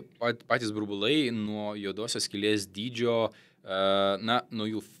 tai patys burbulai nuo juodosios skylės dydžio, nuo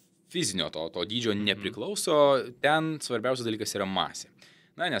jų fizinio to dydžio nepriklauso, ten svarbiausias dalykas yra masė.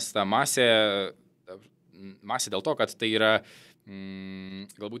 Nes ta masė dėl to, kad tai yra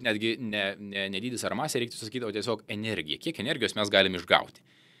galbūt netgi ne dydis ar masė reiktų sakyti, o tiesiog energija. Kiek energijos mes galime išgauti.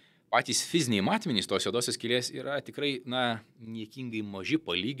 Patys fiziniai matmenys tos juodosios skylės yra tikrai, niekingai maži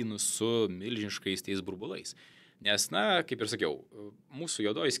palyginus su milžiniškais tais burbulais. Nes, kaip ir sakiau, mūsų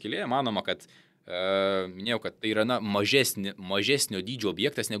juodoji skylė manoma, kad, minėjau, kad tai yra, mažesnio dydžio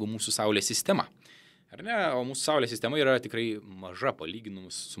objektas negu mūsų Saulės sistema. Ar ne? O mūsų Saulės sistema yra tikrai maža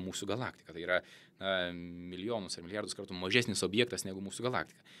palyginus su mūsų galaktika. Tai yra milijonus ar milijardus kartų mažesnis objektas negu mūsų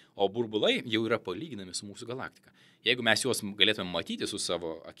galaktika. O burbulai jau yra palyginami su mūsų galaktika. Jeigu mes juos galėtume matyti su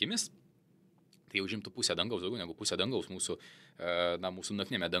savo akimis, tai jau žimtų pusę dangaus, daugiau negu pusę dangaus mūsų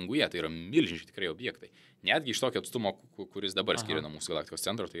naktinėme danguje. Tai yra milžiniški tikrai objektai. Netgi iš tokio atstumo, kuris dabar skiria nuo mūsų galaktikos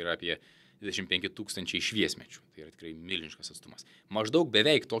centro, tai yra apie 25 000 šviesmečių. Tai yra tikrai milžiniškas atstumas. Maždaug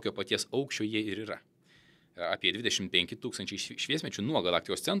beveik tokio paties aukščio jie ir yra. Apie 25 000 šviesmečių nuo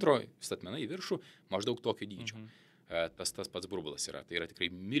galaktikos centro, statmenai į viršų, maždaug tokio dydžio. Tas pats burbulas yra. Tai yra tikrai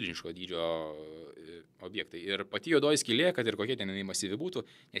milžiniško dydžio objektai. Ir pati juodoji skylė, kad ir kokia ten jinai masyvi būtų,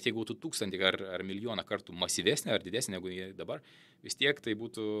 net jeigu būtų 1000 ar milijoną kartų masyvesnė ar didesnė negu jie dabar, vis tiek tai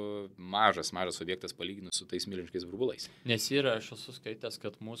būtų mažas objektas palyginus su tais milžiniškais burbulais. Nes aš esu skaitęs,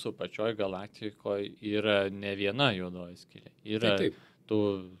 kad mūsų pačioj galaktikoje yra ne viena juodoji skylė. Yra taip. Tų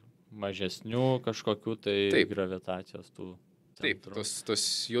mažesnių kažkokių tai gravitacijos tų centrų. Taip, tos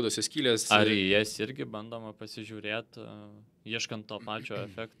juodosios skylės. Ar į jas irgi bandoma pasižiūrėti, ieškant to pačio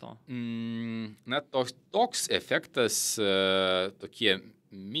efekto? Toks efektas, tokie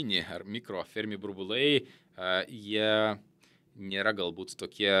mini ar mikro Fermi burbulai, jie nėra galbūt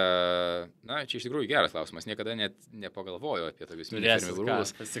tokie, čia iš tikrųjų geras klausimas, niekada net nepagalvoju apie tokius mini Fermi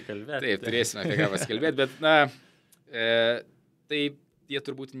burbulus. Taip, turėsime apie ką pasikalbėti, bet tai jie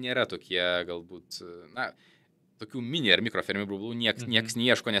turbūt nėra tokie galbūt, tokių mini ar mikro Fermi burbulų nieks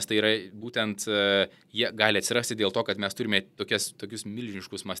neieško, nes tai yra būtent, jie gali atsirasti dėl to, kad mes turime tokius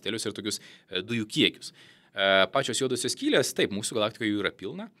milžiniškus mastelius ir tokius dujų kiekius. Pačios juodosios skylės, taip, mūsų galaktikoje jų yra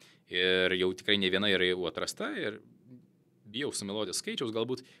pilna ir jau tikrai ne viena yra jau atrasta ir bijau sumeluoti skaičiaus,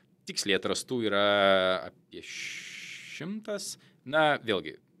 galbūt tiksliai atrastų yra apie 100,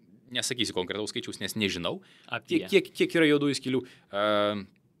 vėlgi, nesakysiu konkretaus skaičiaus, nes nežinau, kiek yra juodųjų skylių.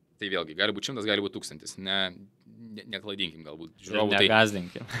 Tai vėlgi, gali būti 100, gali būti 1000. Neklaidinkim galbūt.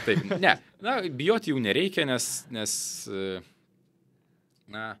 Negazdinkim. Taip, ne. Bijoti jų nereikia, nes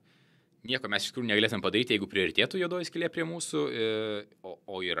nieko mes iš tikrųjų negalėtume padaryti, jeigu priartėtų juodoji skylė prie mūsų,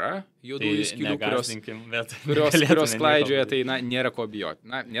 o yra juodųjų skylių, kurios klaidžioja, tai nėra ko bijoti.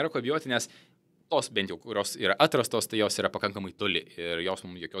 Nėra ko bijoti, nes tos bent jau, kurios yra atrastos, tai jos yra pakankamai toli ir jos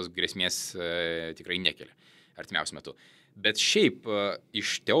mums jokios grėsmės tikrai nekelia artimiausiu metu. Bet šiaip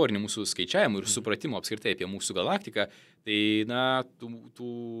iš teorinių mūsų skaičiavimų ir supratimo apskritai apie mūsų galaktiką, tai tų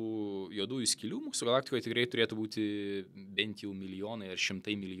juodųjų skylių mūsų galaktikoje tikrai turėtų būti bent jau milijonai ar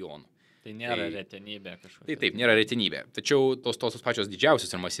šimtai milijonų. Tai nėra retenybė kažkokia. Taip, nėra retenybė. Tačiau tos pačios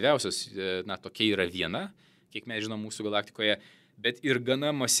didžiausios ir masyviausios, tokia yra viena, kiek mes žinom mūsų galaktikoje, bet ir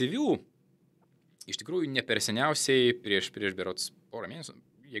gana masyvių, iš tikrųjų ne per seniausiai, prieš berods porą mėnesių,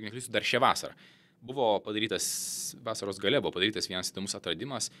 jeigu neklysiu, dar šią vasarą, vasaros gale buvo padarytas vienas įdomus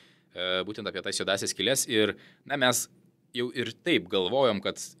atradimas, būtent apie tas juodąsias skyles ir, mes jau ir taip galvojom,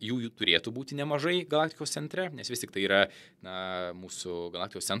 kad jų turėtų būti nemažai galaktikos centre, nes vis tik tai yra mūsų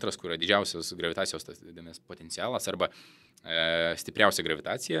galaktikos centras, kur yra didžiausios gravitacijos potencialas arba stipriausia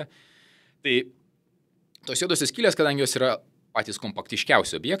gravitacija. Tai tos juodosios skylės, kadangi jos yra patys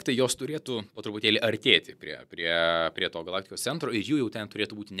kompaktiškiausi objektai, jos turėtų po truputėlį artėti prie to galaktikos centro ir jų jau ten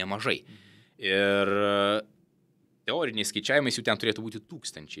turėtų būti nemažai. Ir teoriniais skaičiavimais jų ten turėtų būti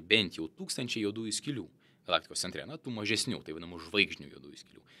 1000, bent jau 1000 juodųjų skylių galaktikos centre, tų mažesnių, tai vadinamų žvaigždinių juodųjų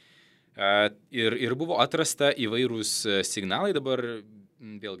skylių. Ir buvo atrasta įvairūs signalai, dabar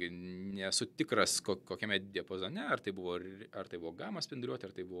vėlgi nesu tikras kokiame diapazone, ar tai buvo gamma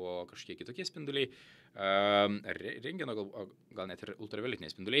spinduliuotė, ar tai buvo kažkiek kitokie spinduliai, rentgeno, gal net ir ultravioletiniai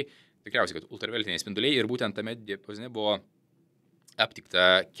spinduliai, tikriausiai, kad ultravioletiniai spinduliai ir būtent tame diapazone buvo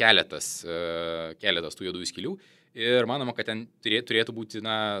aptikta keletas tų juodųjų skylių ir manoma, kad ten turėtų būti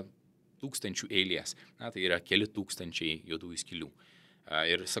 1000 eilės. Tai yra keli tūkstančiai juodųjų skylių.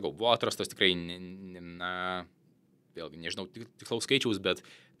 Ir sakau, buvo atrastos tikrai, vėlgi, nežinau tikslaus skaičiaus, bet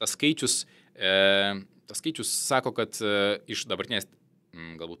tas skaičius sako, kad iš dabartinės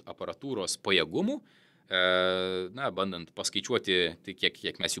galbūt aparatūros pajėgumų, bandant paskaičiuoti, tai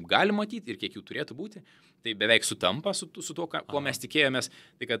kiek mes jų galim matyti ir kiek jų turėtų būti, tai beveik sutampa su tuo, ko mes tikėjomės,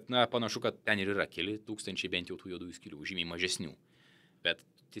 tai kad panašu, kad ten ir yra keli tūkstančiai bent jau tų juodųjų skylių, žymiai mažesnių. Bet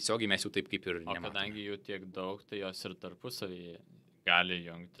tiesiogiai mes jų taip kaip ir nematome. O kadangi jų tiek daug, tai jos ir tarpusavyje gali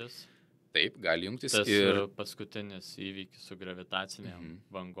jungtis. Taip, gali jungtis. Tas paskutinis įvykis su gravitaciniam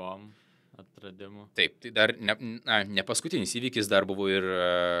bangom atradimu. Taip, tai dar ne paskutinis įvykis, dar buvo ir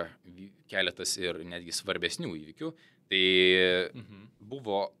keletas ir netgi svarbesnių įvykių. Tai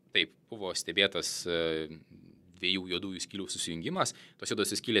buvo stebėtas dviejų juodųjų skylių susijungimas. Tos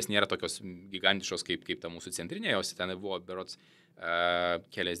juodosios skylės nėra tokios gigantiškos kaip ta mūsų centrinė, jos ten buvo berods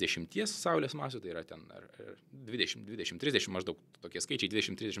keliasdešimties saulės masių, tai yra ten 20-30 maždaug tokie skaičiai,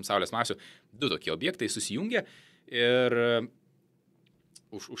 20-30 saulės masių, du tokie objektai susijungia ir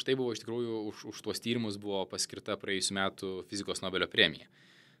už tai buvo iš tikrųjų, už tuos tyrimus buvo paskirta praėjusiu metu fizikos Nobelio premija.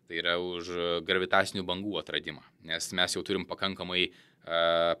 Tai yra už gravitacinių bangų atradimą, nes mes jau turim pakankamai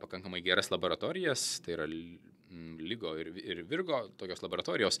geras laboratorijas, tai yra LIGO ir Virgo, tokios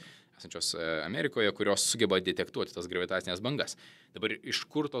laboratorijos esančios Amerikoje, kurios sugeba detektuoti tas gravitacinės bangas. Dabar iš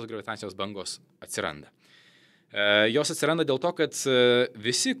kur tos gravitacinės bangos atsiranda? Jos atsiranda dėl to, kad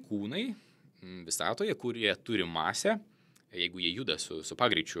visi kūnai visatoje, kurie turi masę, jeigu jie juda su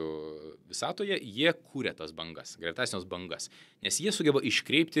pagreičiu visatoje, jie kūrė tas bangas, gravitacinės bangas, nes jie sugeba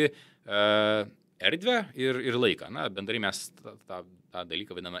iškreipti erdvę ir laiką. Na, bendrai mes tą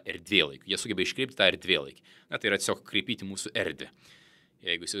dalyką vadiname erdvėlaikiu. Jie sugeba iškreipti tą erdvėlaikį. Na, tai yra tiesiog kreipyti mūsų erdvę.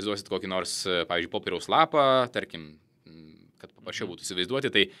 Jeigu įsivaizduosit kokį nors, pavyzdžiui, popieriaus lapą, tarkim, kad paprasčiau būtų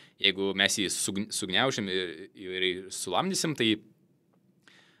įsivaizduoti, tai jeigu mes jį sugniaušim ir sulamdysim, tai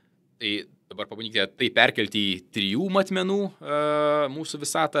dabar pabandykite tai perkelti į 3 matmenų mūsų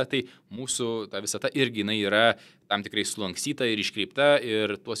visatą, tai mūsų ta visata irgi jinai yra tam tikrai sulankstyta ir iškreipta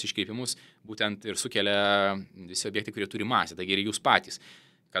ir tuos iškreipimus būtent ir sukelia visi objektai, kurie turi masę, taigi ir jūs patys.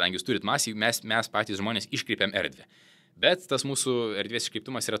 Kadangi jūs turit masę, mes patys žmonės iškreipiam erdvę. Bet tas mūsų erdvės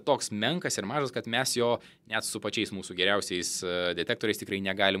iškreiptumas yra toks menkas ir mažas, kad mes jo net su pačiais mūsų geriausiais detektoriais tikrai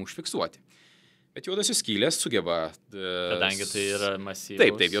negalim užfiksuoti. Bet juodosios skylės sugeba... Kadangi tai yra masyvus.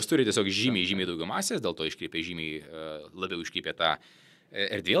 Taip, jos turi tiesiog žymiai daugiau masės, dėl to iškreipia žymiai labiau iškreipia tą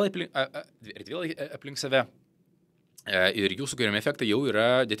erdvėlaikį aplink save ir jų sukuriami efektai jau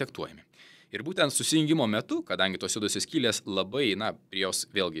yra detektuojami. Ir būtent susijungimo metu, kadangi tos juodosios skylės labai, prie jos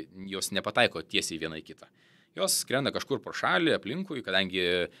vėlgi, jos nepataiko tiesiai viena į kitą. Jos skrenda kažkur pro šalį aplinkui,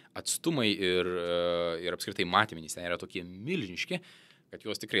 kadangi atstumai ir apskritai matmenys ten yra tokie milžiniški, kad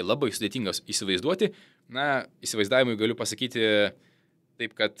juos tikrai labai sudėtingas įsivaizduoti. Na, įsivaizdavimui galiu pasakyti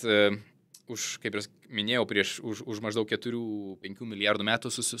taip, kad kaip ir minėjau, už maždaug 4-5 milijardų metų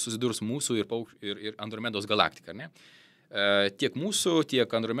susidurs mūsų ir Andromedos galaktika, ne? Tiek mūsų, tiek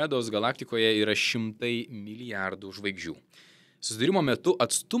Andromedos galaktikoje yra 100 milijardų žvaigždžių. Susidūrimo metu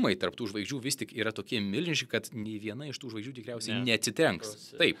atstumai tarp tų žvaigždžių vis tik yra tokie milžiniški, kad nei viena iš tų žvaigždžių tikriausiai neatsitrenks.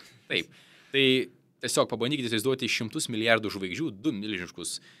 Taip. Tai tiesiog pabandykite įsivaizduoti 100 milijardų žvaigždžių, 2 milžiniškus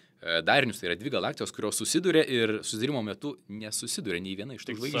darinius, tai yra 2 galaktijos, kurios susiduria ir susidūrimo metu nesusiduria nei viena iš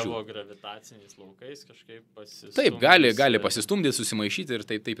tų žvaigždžių. Savo gravitaciniais laukais kažkaip pasistumdys. Taip, gali pasistumdyti, susimaišyti ir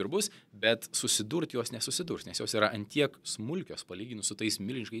taip ir bus, bet susidurti jos nesusidurs, nes jos yra antiek smulkios palyginus su tais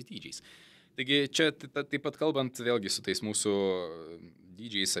milžiniškais dydžiais. Taigi čia taip pat kalbant vėlgi su tais mūsų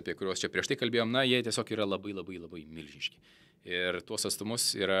dydžiais, apie kuriuos čia prieš tai kalbėjom, jie tiesiog yra labai milžiniški. Ir tuos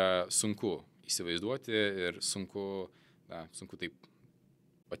atstumus yra sunku įsivaizduoti ir sunku taip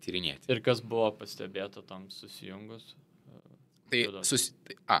patyrinėti. Ir kas buvo pastebėta tam susijungus? Tai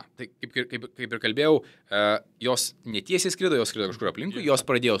kaip ir kalbėjau, jos netiesiai skrido, jos skrido kažkur aplinkui, jos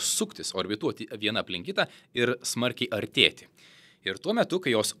pradėjo suktis, orbituoti vieną aplink kitą ir smarkiai artėti. Ir tuo metu,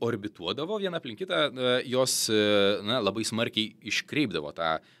 kai jos orbituodavo vieną aplink kitą, jos labai smarkiai iškreipdavo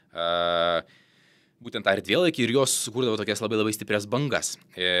būtent tą erdvėlaikį ir jos sukurdavo tokias labai stiprias bangas.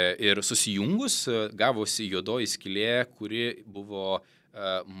 Ir susijungus gavosi juodoji skylė, kuri buvo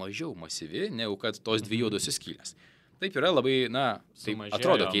mažiau masyvi, negu kad tos 2 juodosios skylės. Taip yra labai, taip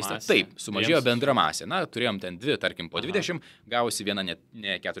atrodo keista. Taip, sumažėjo bendra masė. Turėjom ten 2, tarkim, po 20, gavosi viena ne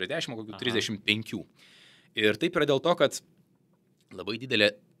 40, o kokių 35. Ir taip yra dėl to, kad labai didelė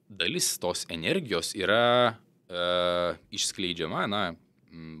dalis tos energijos yra išskleidžiama,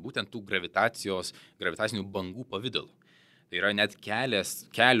 būtent tų gravitacinių bangų pavidalų. Tai yra net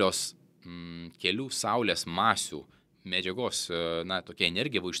kelių saulės masių medžiagos, tokia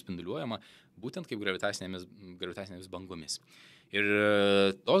energija buvo išspinduliuojama būtent kaip gravitacinėmis bangomis. Ir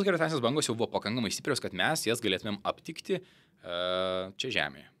tos gravitacinės bangos jau buvo pakankamai stiprios, kad mes jas galėtumėm aptikti čia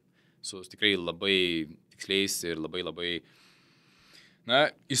Žemėje. Su tikrai labai tiksliais ir labai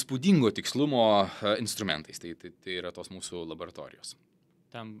įspūdingo tikslumo instrumentais. Tai yra tos mūsų laboratorijos.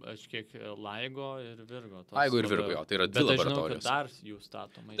 Ten kažkiek Laigo ir Virgo. Laigo ir Virgo, jo, tai yra dvi laboratorijos. Bet aš žinau, kad dar jų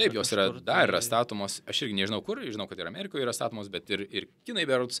statoma. Taip, jos yra statomos, aš irgi nežinau kur, žinau, kad ir Amerikoje yra statomos, bet ir Kinai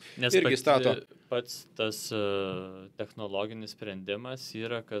berods irgi stato. Pats tas technologinis sprendimas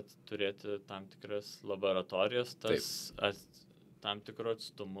yra, kad turėti tam tikras laboratorijos, tam tikru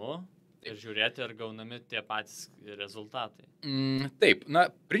atstumu. Ir žiūrėti, ar gaunami tie patys rezultatai. Taip,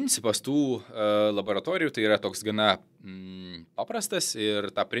 principas tų laboratorijų tai yra toks gana paprastas ir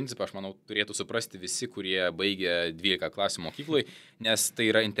tą principą, aš manau, turėtų suprasti visi, kurie baigia 12 klasių mokyklai, nes tai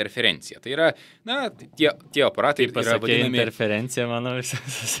yra interferencija. Tai yra, tie aparatai yra vadinami... Interferencija, manau, visi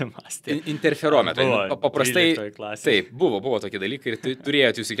susimastė. Interferometrai. Paprastai, taip, buvo tokie dalykai ir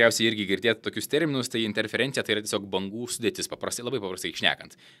turėjote jūs tikriausiai irgi girdėti tokius terminus, tai interferencija tai yra tiesiog bangų sudėtis, labai paprastai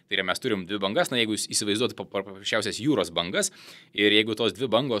šnekant. Tai yra, mes turim dvi bangas, jeigu jūs įsivaizduotų paprasčiausias jūros bangas ir jeigu tos dvi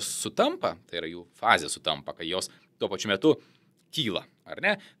bangos sutampa, tai yra jų fazė sutampa, kai jos tuo pačiu metu kyla, ar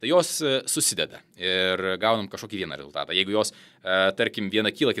ne, tai jos susideda ir gaunam kažkokį vieną rezultatą. Jeigu jos, tarkim, viena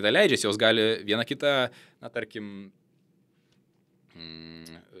kyla, kita leidžiasi, jos gali viena kitą, tarkim,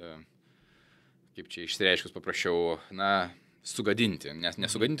 kaip čia išsireiškus paprašiau, sugadinti, nes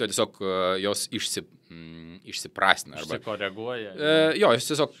nesugadinti, o tiesiog jos išsiprastina. Išsikoreguoja.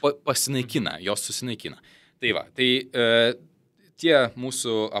 Jos tiesiog pasinaikina, jos susinaikina. Tai va, tie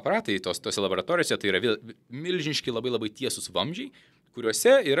mūsų aparatai tose laboratorijose tai yra milžiniški labai tiesus vamzdžiai,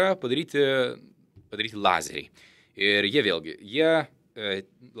 kuriuose yra padaryti lazeriai. Ir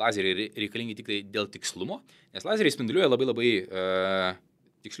lazeriai reikalingi tik tai dėl tikslumo, nes lazeriai spinduliuoja labai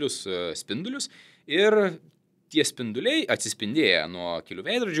tikslius spindulius ir tie spinduliai atsispindėję nuo kelių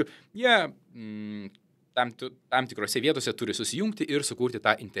veidrodžių, jie tam tikrose vietose turi susijungti ir sukurti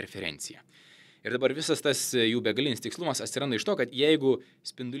tą interferenciją. Ir dabar visas tas jų begalinis tikslumas atsiranda iš to, kad jeigu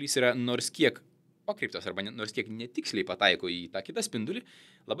spindulys yra nors kiek pakreiptas arba nors kiek netiksliai pataiko į tą kitą spindulį,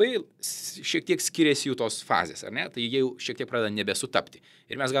 labai šiek tiek skiriasi jų tos fazės, ar ne? Tai jie jau šiek tiek pradeda nebesutapti.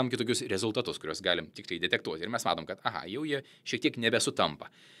 Ir mes gavom kitokius rezultatus, kuriuos galim tiksliai detektuoti. Ir mes matom, kad jau jie šiek tiek nebesutampa.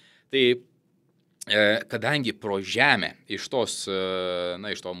 Tai kadangi pro Žemę iš to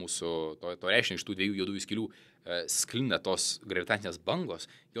mūsų, to reiškinio, iš tų dviejų juodųjų skylių sklinda tos gravitacinės bangos,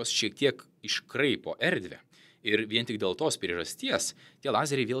 jos šiek tiek iškraipo erdvę. Ir vien tik dėl tos priežasties tie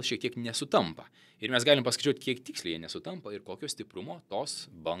lazeriai vėl šiek tiek nesutampa. Ir mes galim paskaičiuoti, kiek tiksliai jie nesutampa ir kokio stiprumo tos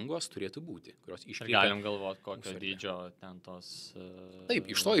bangos turėtų būti, kurios iškreipia. Galim galvoti, kokio dydžio ten tos... Taip,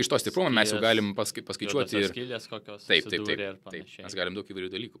 iš to stiprumo mes jau galim paskaičiuoti. Skylės kokios taip, susidūrė ir panašiai. Mes galim daug įvairių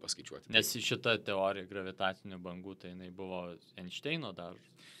dalykų paskaičiuoti. Nes šita teorija gravitacinių bangų, tai jinai buvo Einšteino dar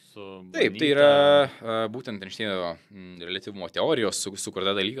sumanyta. Taip, tai yra būtent Einšteino reliatyvumo teorijos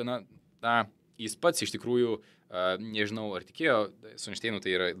sukurta dalyka. Jis pats iš tikrųjų, nežinau ar tikėjo, su Einšteinu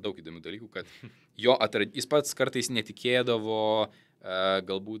tai yra daug įdomių dalykų, kad jis pats kartais netikėdavo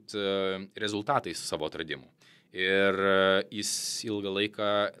galbūt rezultatais savo atradimų. Ir jis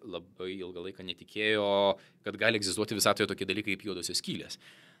labai ilgą laiką netikėjo, kad gali egzistuoti visatoje tokie dalykai kaip juodosios skylės.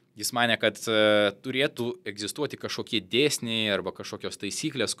 Jis manė, kad turėtų egzistuoti kažkokie dėsniai arba kažkokios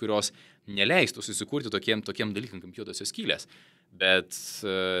taisyklės, kurios neleistų susikurti tokiem dalykam kaip juodosios skylės. Bet,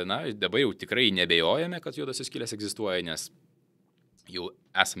 dabar jau tikrai nebejojame, kad juodosios skylės egzistuoja, nes jau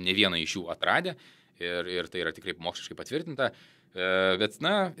esam ne vieną iš jų atradę ir tai yra tikrai moksliškai patvirtinta. Bet,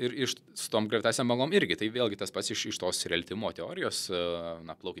 ir su tom gravitacijom bangom irgi, tai vėlgi tas pats iš tos reliatyvumo teorijos,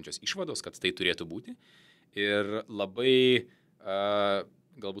 plaukiančios išvados, kad tai turėtų būti. Ir labai...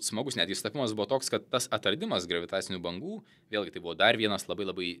 galbūt smagus netgi sutapimas buvo toks, kad tas atradimas gravitacinių bangų, vėlgi tai buvo dar vienas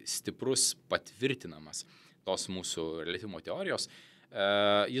labai stiprus patvirtinamas tos mūsų reliatyvumo teorijos.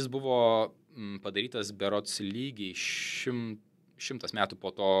 Jis buvo padarytas berods lygiai 100 metų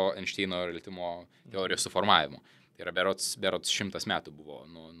po to Einšteino reliatyvumo teorijos suformavimo. Tai yra berods 100 metų buvo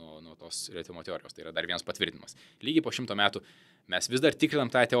nuo tos reliatyvumo teorijos. Tai yra dar vienas patvirtinimas. Lygiai po 100 metų mes vis dar tikrinam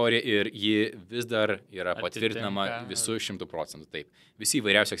tą teoriją ir ji vis dar yra patvirtinama visų 100%. Taip. Visi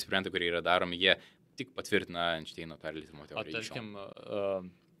įvairiausi eksperimentai, kurie yra daromi, jie tik patvirtina Einšteino tą reliatyvumo teoriją. O tarkim,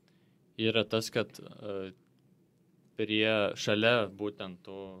 yra tas, kad šalia būtent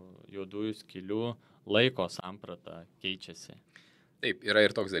tų juodųjų skylių laiko samprata keičiasi. Taip, yra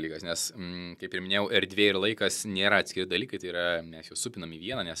ir toks dalykas, nes, kaip ir minėjau, erdvė ir laikas nėra atskiri dalykai, tai yra, mes juos supinam į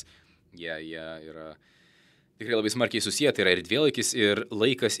vieną, nes jie yra tikrai labai smarkiai susiję, tai yra erdvėlaikis ir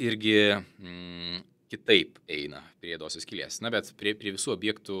laikas irgi kitaip eina prie juodosios skylės. Bet prie visų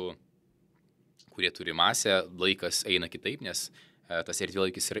objektų, kurie turi masę, laikas eina kitaip, nes tas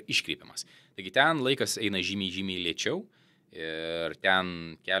erdvėlaikis yra iškreipiamas. Taigi ten laikas eina žymiai lėčiau ir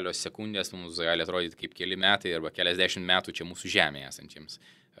ten kelios sekundės mums gali atrodyti kaip keli metai arba keliasdešimt metų čia mūsų Žemėje esantiems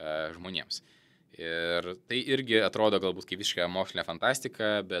žmonėms. Ir tai irgi atrodo galbūt kaip visiškai mokslinė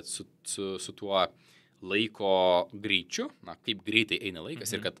fantastika, bet su tuo laiko greičiu, kaip greitai eina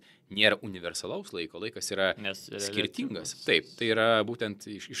laikas ir kad nėra universalaus laiko, laikas yra skirtingas. Taip, tai yra būtent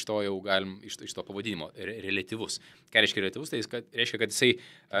iš to jau galim, iš to pavadinimo, reliatyvus. Ką reiškia reliatyvus? Tai reiškia, kad jisai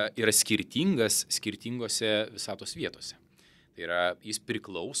yra skirtingas skirtingose visatos vietose. Tai yra, jis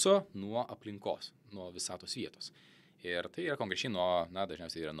priklauso nuo aplinkos, nuo visatos vietos. Ir tai yra konkrečiai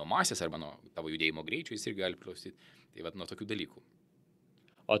dažniausiai yra nuo masės arba nuo tavo judėjimo greičio, jis irgi gali priklausyti. Tai nuo tokių dalykų.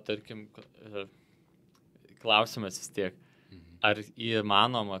 O tarkim, klausimas vis tiek, ar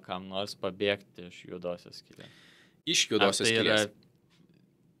įmanoma kam nors pabėgti iš juodosios skylės? Iš juodosios skylės.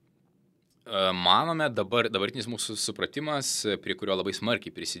 Manome, dabartinis mūsų supratimas, prie kurio labai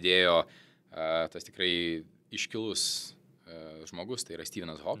smarkiai prisidėjo tas tikrai iškilus žmogus, tai yra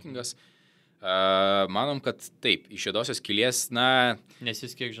Stephenas Hawkingas. Manom, kad taip, iš juodosios skylės, Nes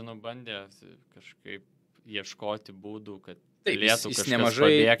jis, kiek žinau, bandė kažkaip ieškoti būdų, kad taip, jis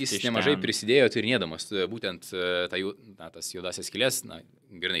nemažai prisidėjo tyrinėdamas būtent tas juodasias skylės,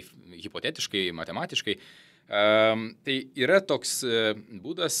 grinai hipotetiškai, matematiškai. Tai yra toks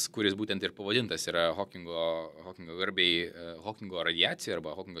būdas, kuris būtent ir pavadintas yra Hawkingo garbiai Hawkingo radiacija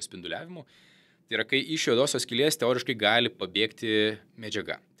arba Hawkingo spinduliavimu. Tai yra, kai iš juodosios skylės teoriškai gali pabėgti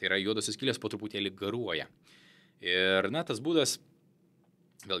medžiaga. Tai yra, juodosios skylės po truputėlį garuoja. Ir tas būdas,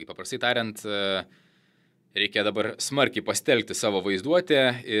 vėlgi paprastai tariant, reikia dabar smarkiai pastelgti savo vaizduotę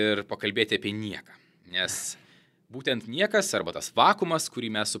ir pakalbėti apie nieką. Nes būtent niekas arba tas vakumas,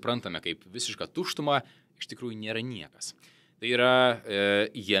 kurį mes suprantame kaip visišką tuštumą, iš tikrųjų nėra niekas. Tai yra,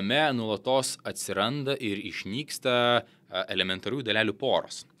 jame nuolatos atsiranda ir išnyksta elementarių dalelių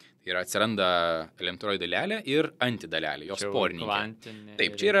poros. Tai yra, atsiranda elementarioji dalelė ir antidalelė, jos porininkė.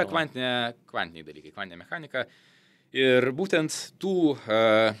 Taip, čia yra kvantiniai dalykai, kvantinė mechanika. Ir būtent tų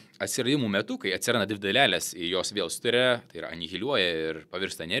atsiradimų metu, kai atsiranda dvi dalelės ir jos vėl sutarė, tai yra anihiliuoja ir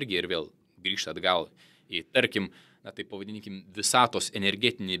pavirsta energija ir vėl grįžta atgal į, tarkim, taip pavadinkim, visatos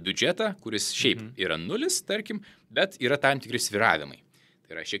energetinį biudžetą, kuris šiaip yra nulis, tarkim, bet yra tam tikri svyravimai.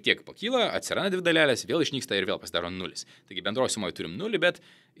 Tai yra, šiek tiek pakyla, atsiranda dvi dalelės, vėl išnyksta ir vėl pasidaro nulis. Taigi bendroji sumoje turim nulį, bet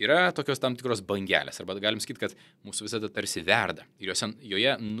yra tokios tam tikros bangelės, arba galim sakyti, kad mūsų visata tarsi verda ir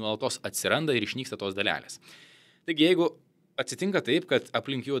joje nuolatos atsiranda ir išnyksta tos dalelės. Taigi, jeigu atsitinka taip, kad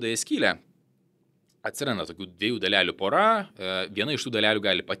aplink juodąją skylę atsiranda tokių dviejų dalelių pora, viena iš tų dalelių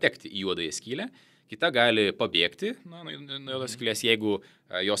gali patekti į juodąją skylę, kita gali pabėgti nuo juodos skylės, jeigu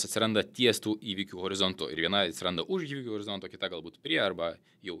jos atsiranda ties tų įvykių horizontu. Ir viena atsiranda už įvykių horizonto, kita galbūt prie arba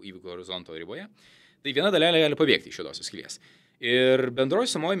jau įvykių horizonto riboje. Tai viena dalelė gali pabėgti iš juodosios skylės. Ir bendroji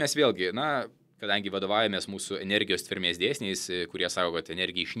sumoje mes vėlgi, kadangi vadovaujamės mūsų energijos tvermės dėsniais, kurie sako, kad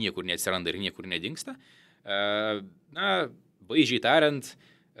energija iš niekur neatsiranda ir niekur nedingsta, vaizdžiai tariant,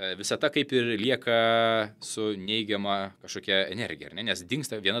 visata kaip ir lieka su neigiama kažkokia energija, nes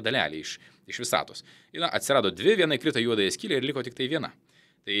dingsta viena dalelė iš visatos. Atsirado dvi, viena įkrito juodąją skylę ir liko tik tai viena.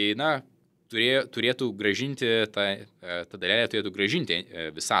 Tai, turėtų gražinti, ta dalelė turėtų gražinti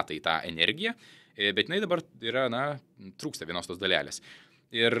visatai tą energiją, bet jinai dabar yra, trūksta vienos tos dalelės.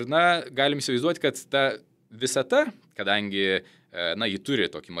 Ir, galim įsivaizduoti, kad ta visata, kadangi, ji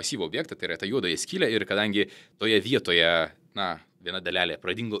turi tokį masyvų objektą, tai yra ta juodąją skylę, ir kadangi toje vietoje, viena dalelė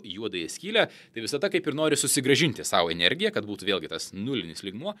pradingo į juodąją skylę, tai visata kaip ir nori susigražinti savo energiją, kad būtų vėlgi tas nulinis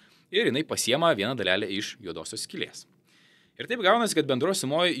lygmuo, ir jinai pasiema vieną dalelę iš juodosios skylės. Ir taip gaunasi, kad bendroji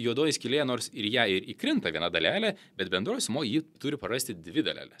sumoje juodoji skylė, nors ir ją ir įkrinta viena dalelė, bet bendroji sumoje ji turi prarasti dvi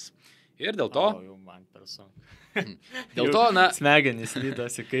dalelės. Ir dėl to... Dėl to, smegenys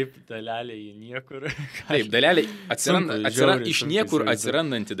lydosi kaip dalelė į niekur. Taip, dalelė atsiranda iš niekur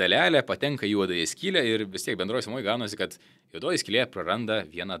atsirandanti dalelė, patenka į juodąją skylę ir vis tiek bendroji sumoje gaunasi, kad juodoji skylė praranda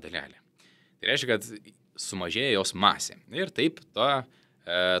vieną dalelę. Tai reiškia, kad sumažėja jos masė. Ir taip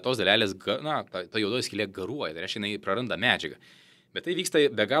tos dalelės, ta juodoji skylė garuoja, tai reiškia, jinai praranda medžiagą. Bet tai vyksta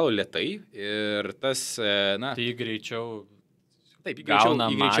be galo lėtai ir tas... Tai greičiau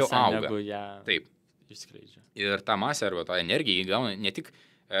gauna masę, auga. Negu ją išskleidžia. Ir tą masę arba tą energiją įgauna ne tik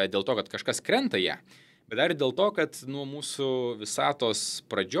dėl to, kad kažkas krenta ją, bet dar ir dėl to, kad nuo mūsų visatos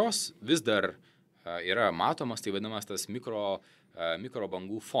pradžios vis dar yra matomas, tai vadinamas tas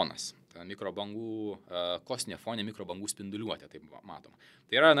mikrobangų fonas. Ta mikrobangų kosminė fonė, mikrobangų spinduliuotė, taip matoma.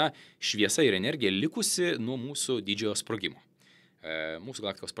 Tai yra, šviesa ir energija likusi nuo mūsų didžiojo sprogimo, mūsų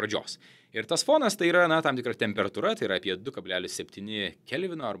galaktikos pradžios. Ir tas fonas tai yra, tam tikra temperatūra, tai yra apie 2,7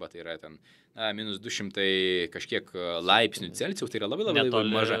 kelvino, arba tai yra ten minus 200 kažkiek laipsnių Celsijaus, tai yra labai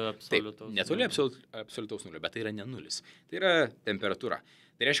maža. Taip, netoli absoliutaus nulio, bet tai yra ne nulis. Tai yra temperatūra.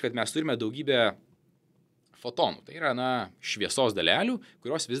 Tai reiškia, kad mes turime daugybę fotonų. Tai yra, šviesos dalelių,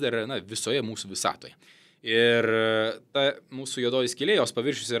 kurios vis dar yra, visoje mūsų visatoje. Ir ta mūsų juodoji skylė, jos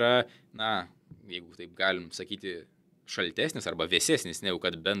paviršius yra, jeigu taip galim sakyti, šaltesnis arba vėsesnis negu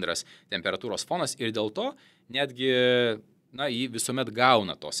kad bendras temperatūros fonas ir dėl to netgi, jį visuomet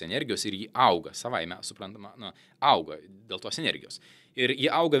gauna tos energijos ir jį auga, savaime, suprantama, auga dėl tos energijos. Ir jį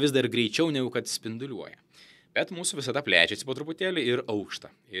auga vis dar greičiau negu kad spinduliuoja. Bet mūsų visata plečiasi po truputėlį ir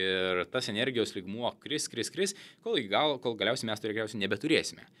aukšta. Ir tas energijos lygmuo kris, kol galiausiai mes to tikriausiai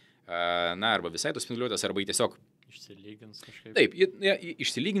nebeturėsime. Arba visai tos spinduliuotas, arba jį tiesiog išsilygins kažkaip. Taip,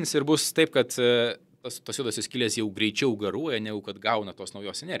 išsilygins ir bus taip, kad tos juodosios skylės jau greičiau garuoja, negu kad gauna tos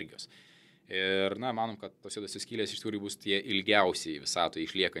naujos energijos. Ir, manom, kad tos juodosios skylės iš tikrųjų bus tie ilgiausiai visatoje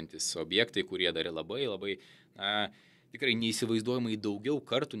išliekantis objektai, kurie dar labai, tikrai neįsivaizduojamai daugiau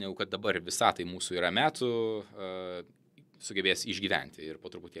kartų, negu kad dabar visatai mūsų yra metų, sugebės išgyventi ir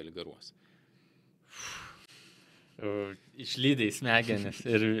po truputėlį garuos. Išlydai smegenis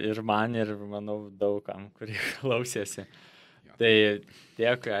ir man, ir manau daugam, kurie klausėsi. Tai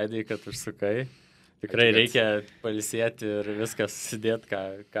dėkui, Aidai, kad užsukai. Tikrai reikia pailsėti ir viskas susidėti,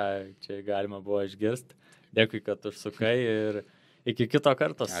 ką čia galima buvo išgirsti. Dėkui, kad užsukai ir iki kito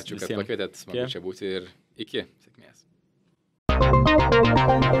karto. Ačiū, kad pakvietėt, smagu čia būti ir iki sėkmės.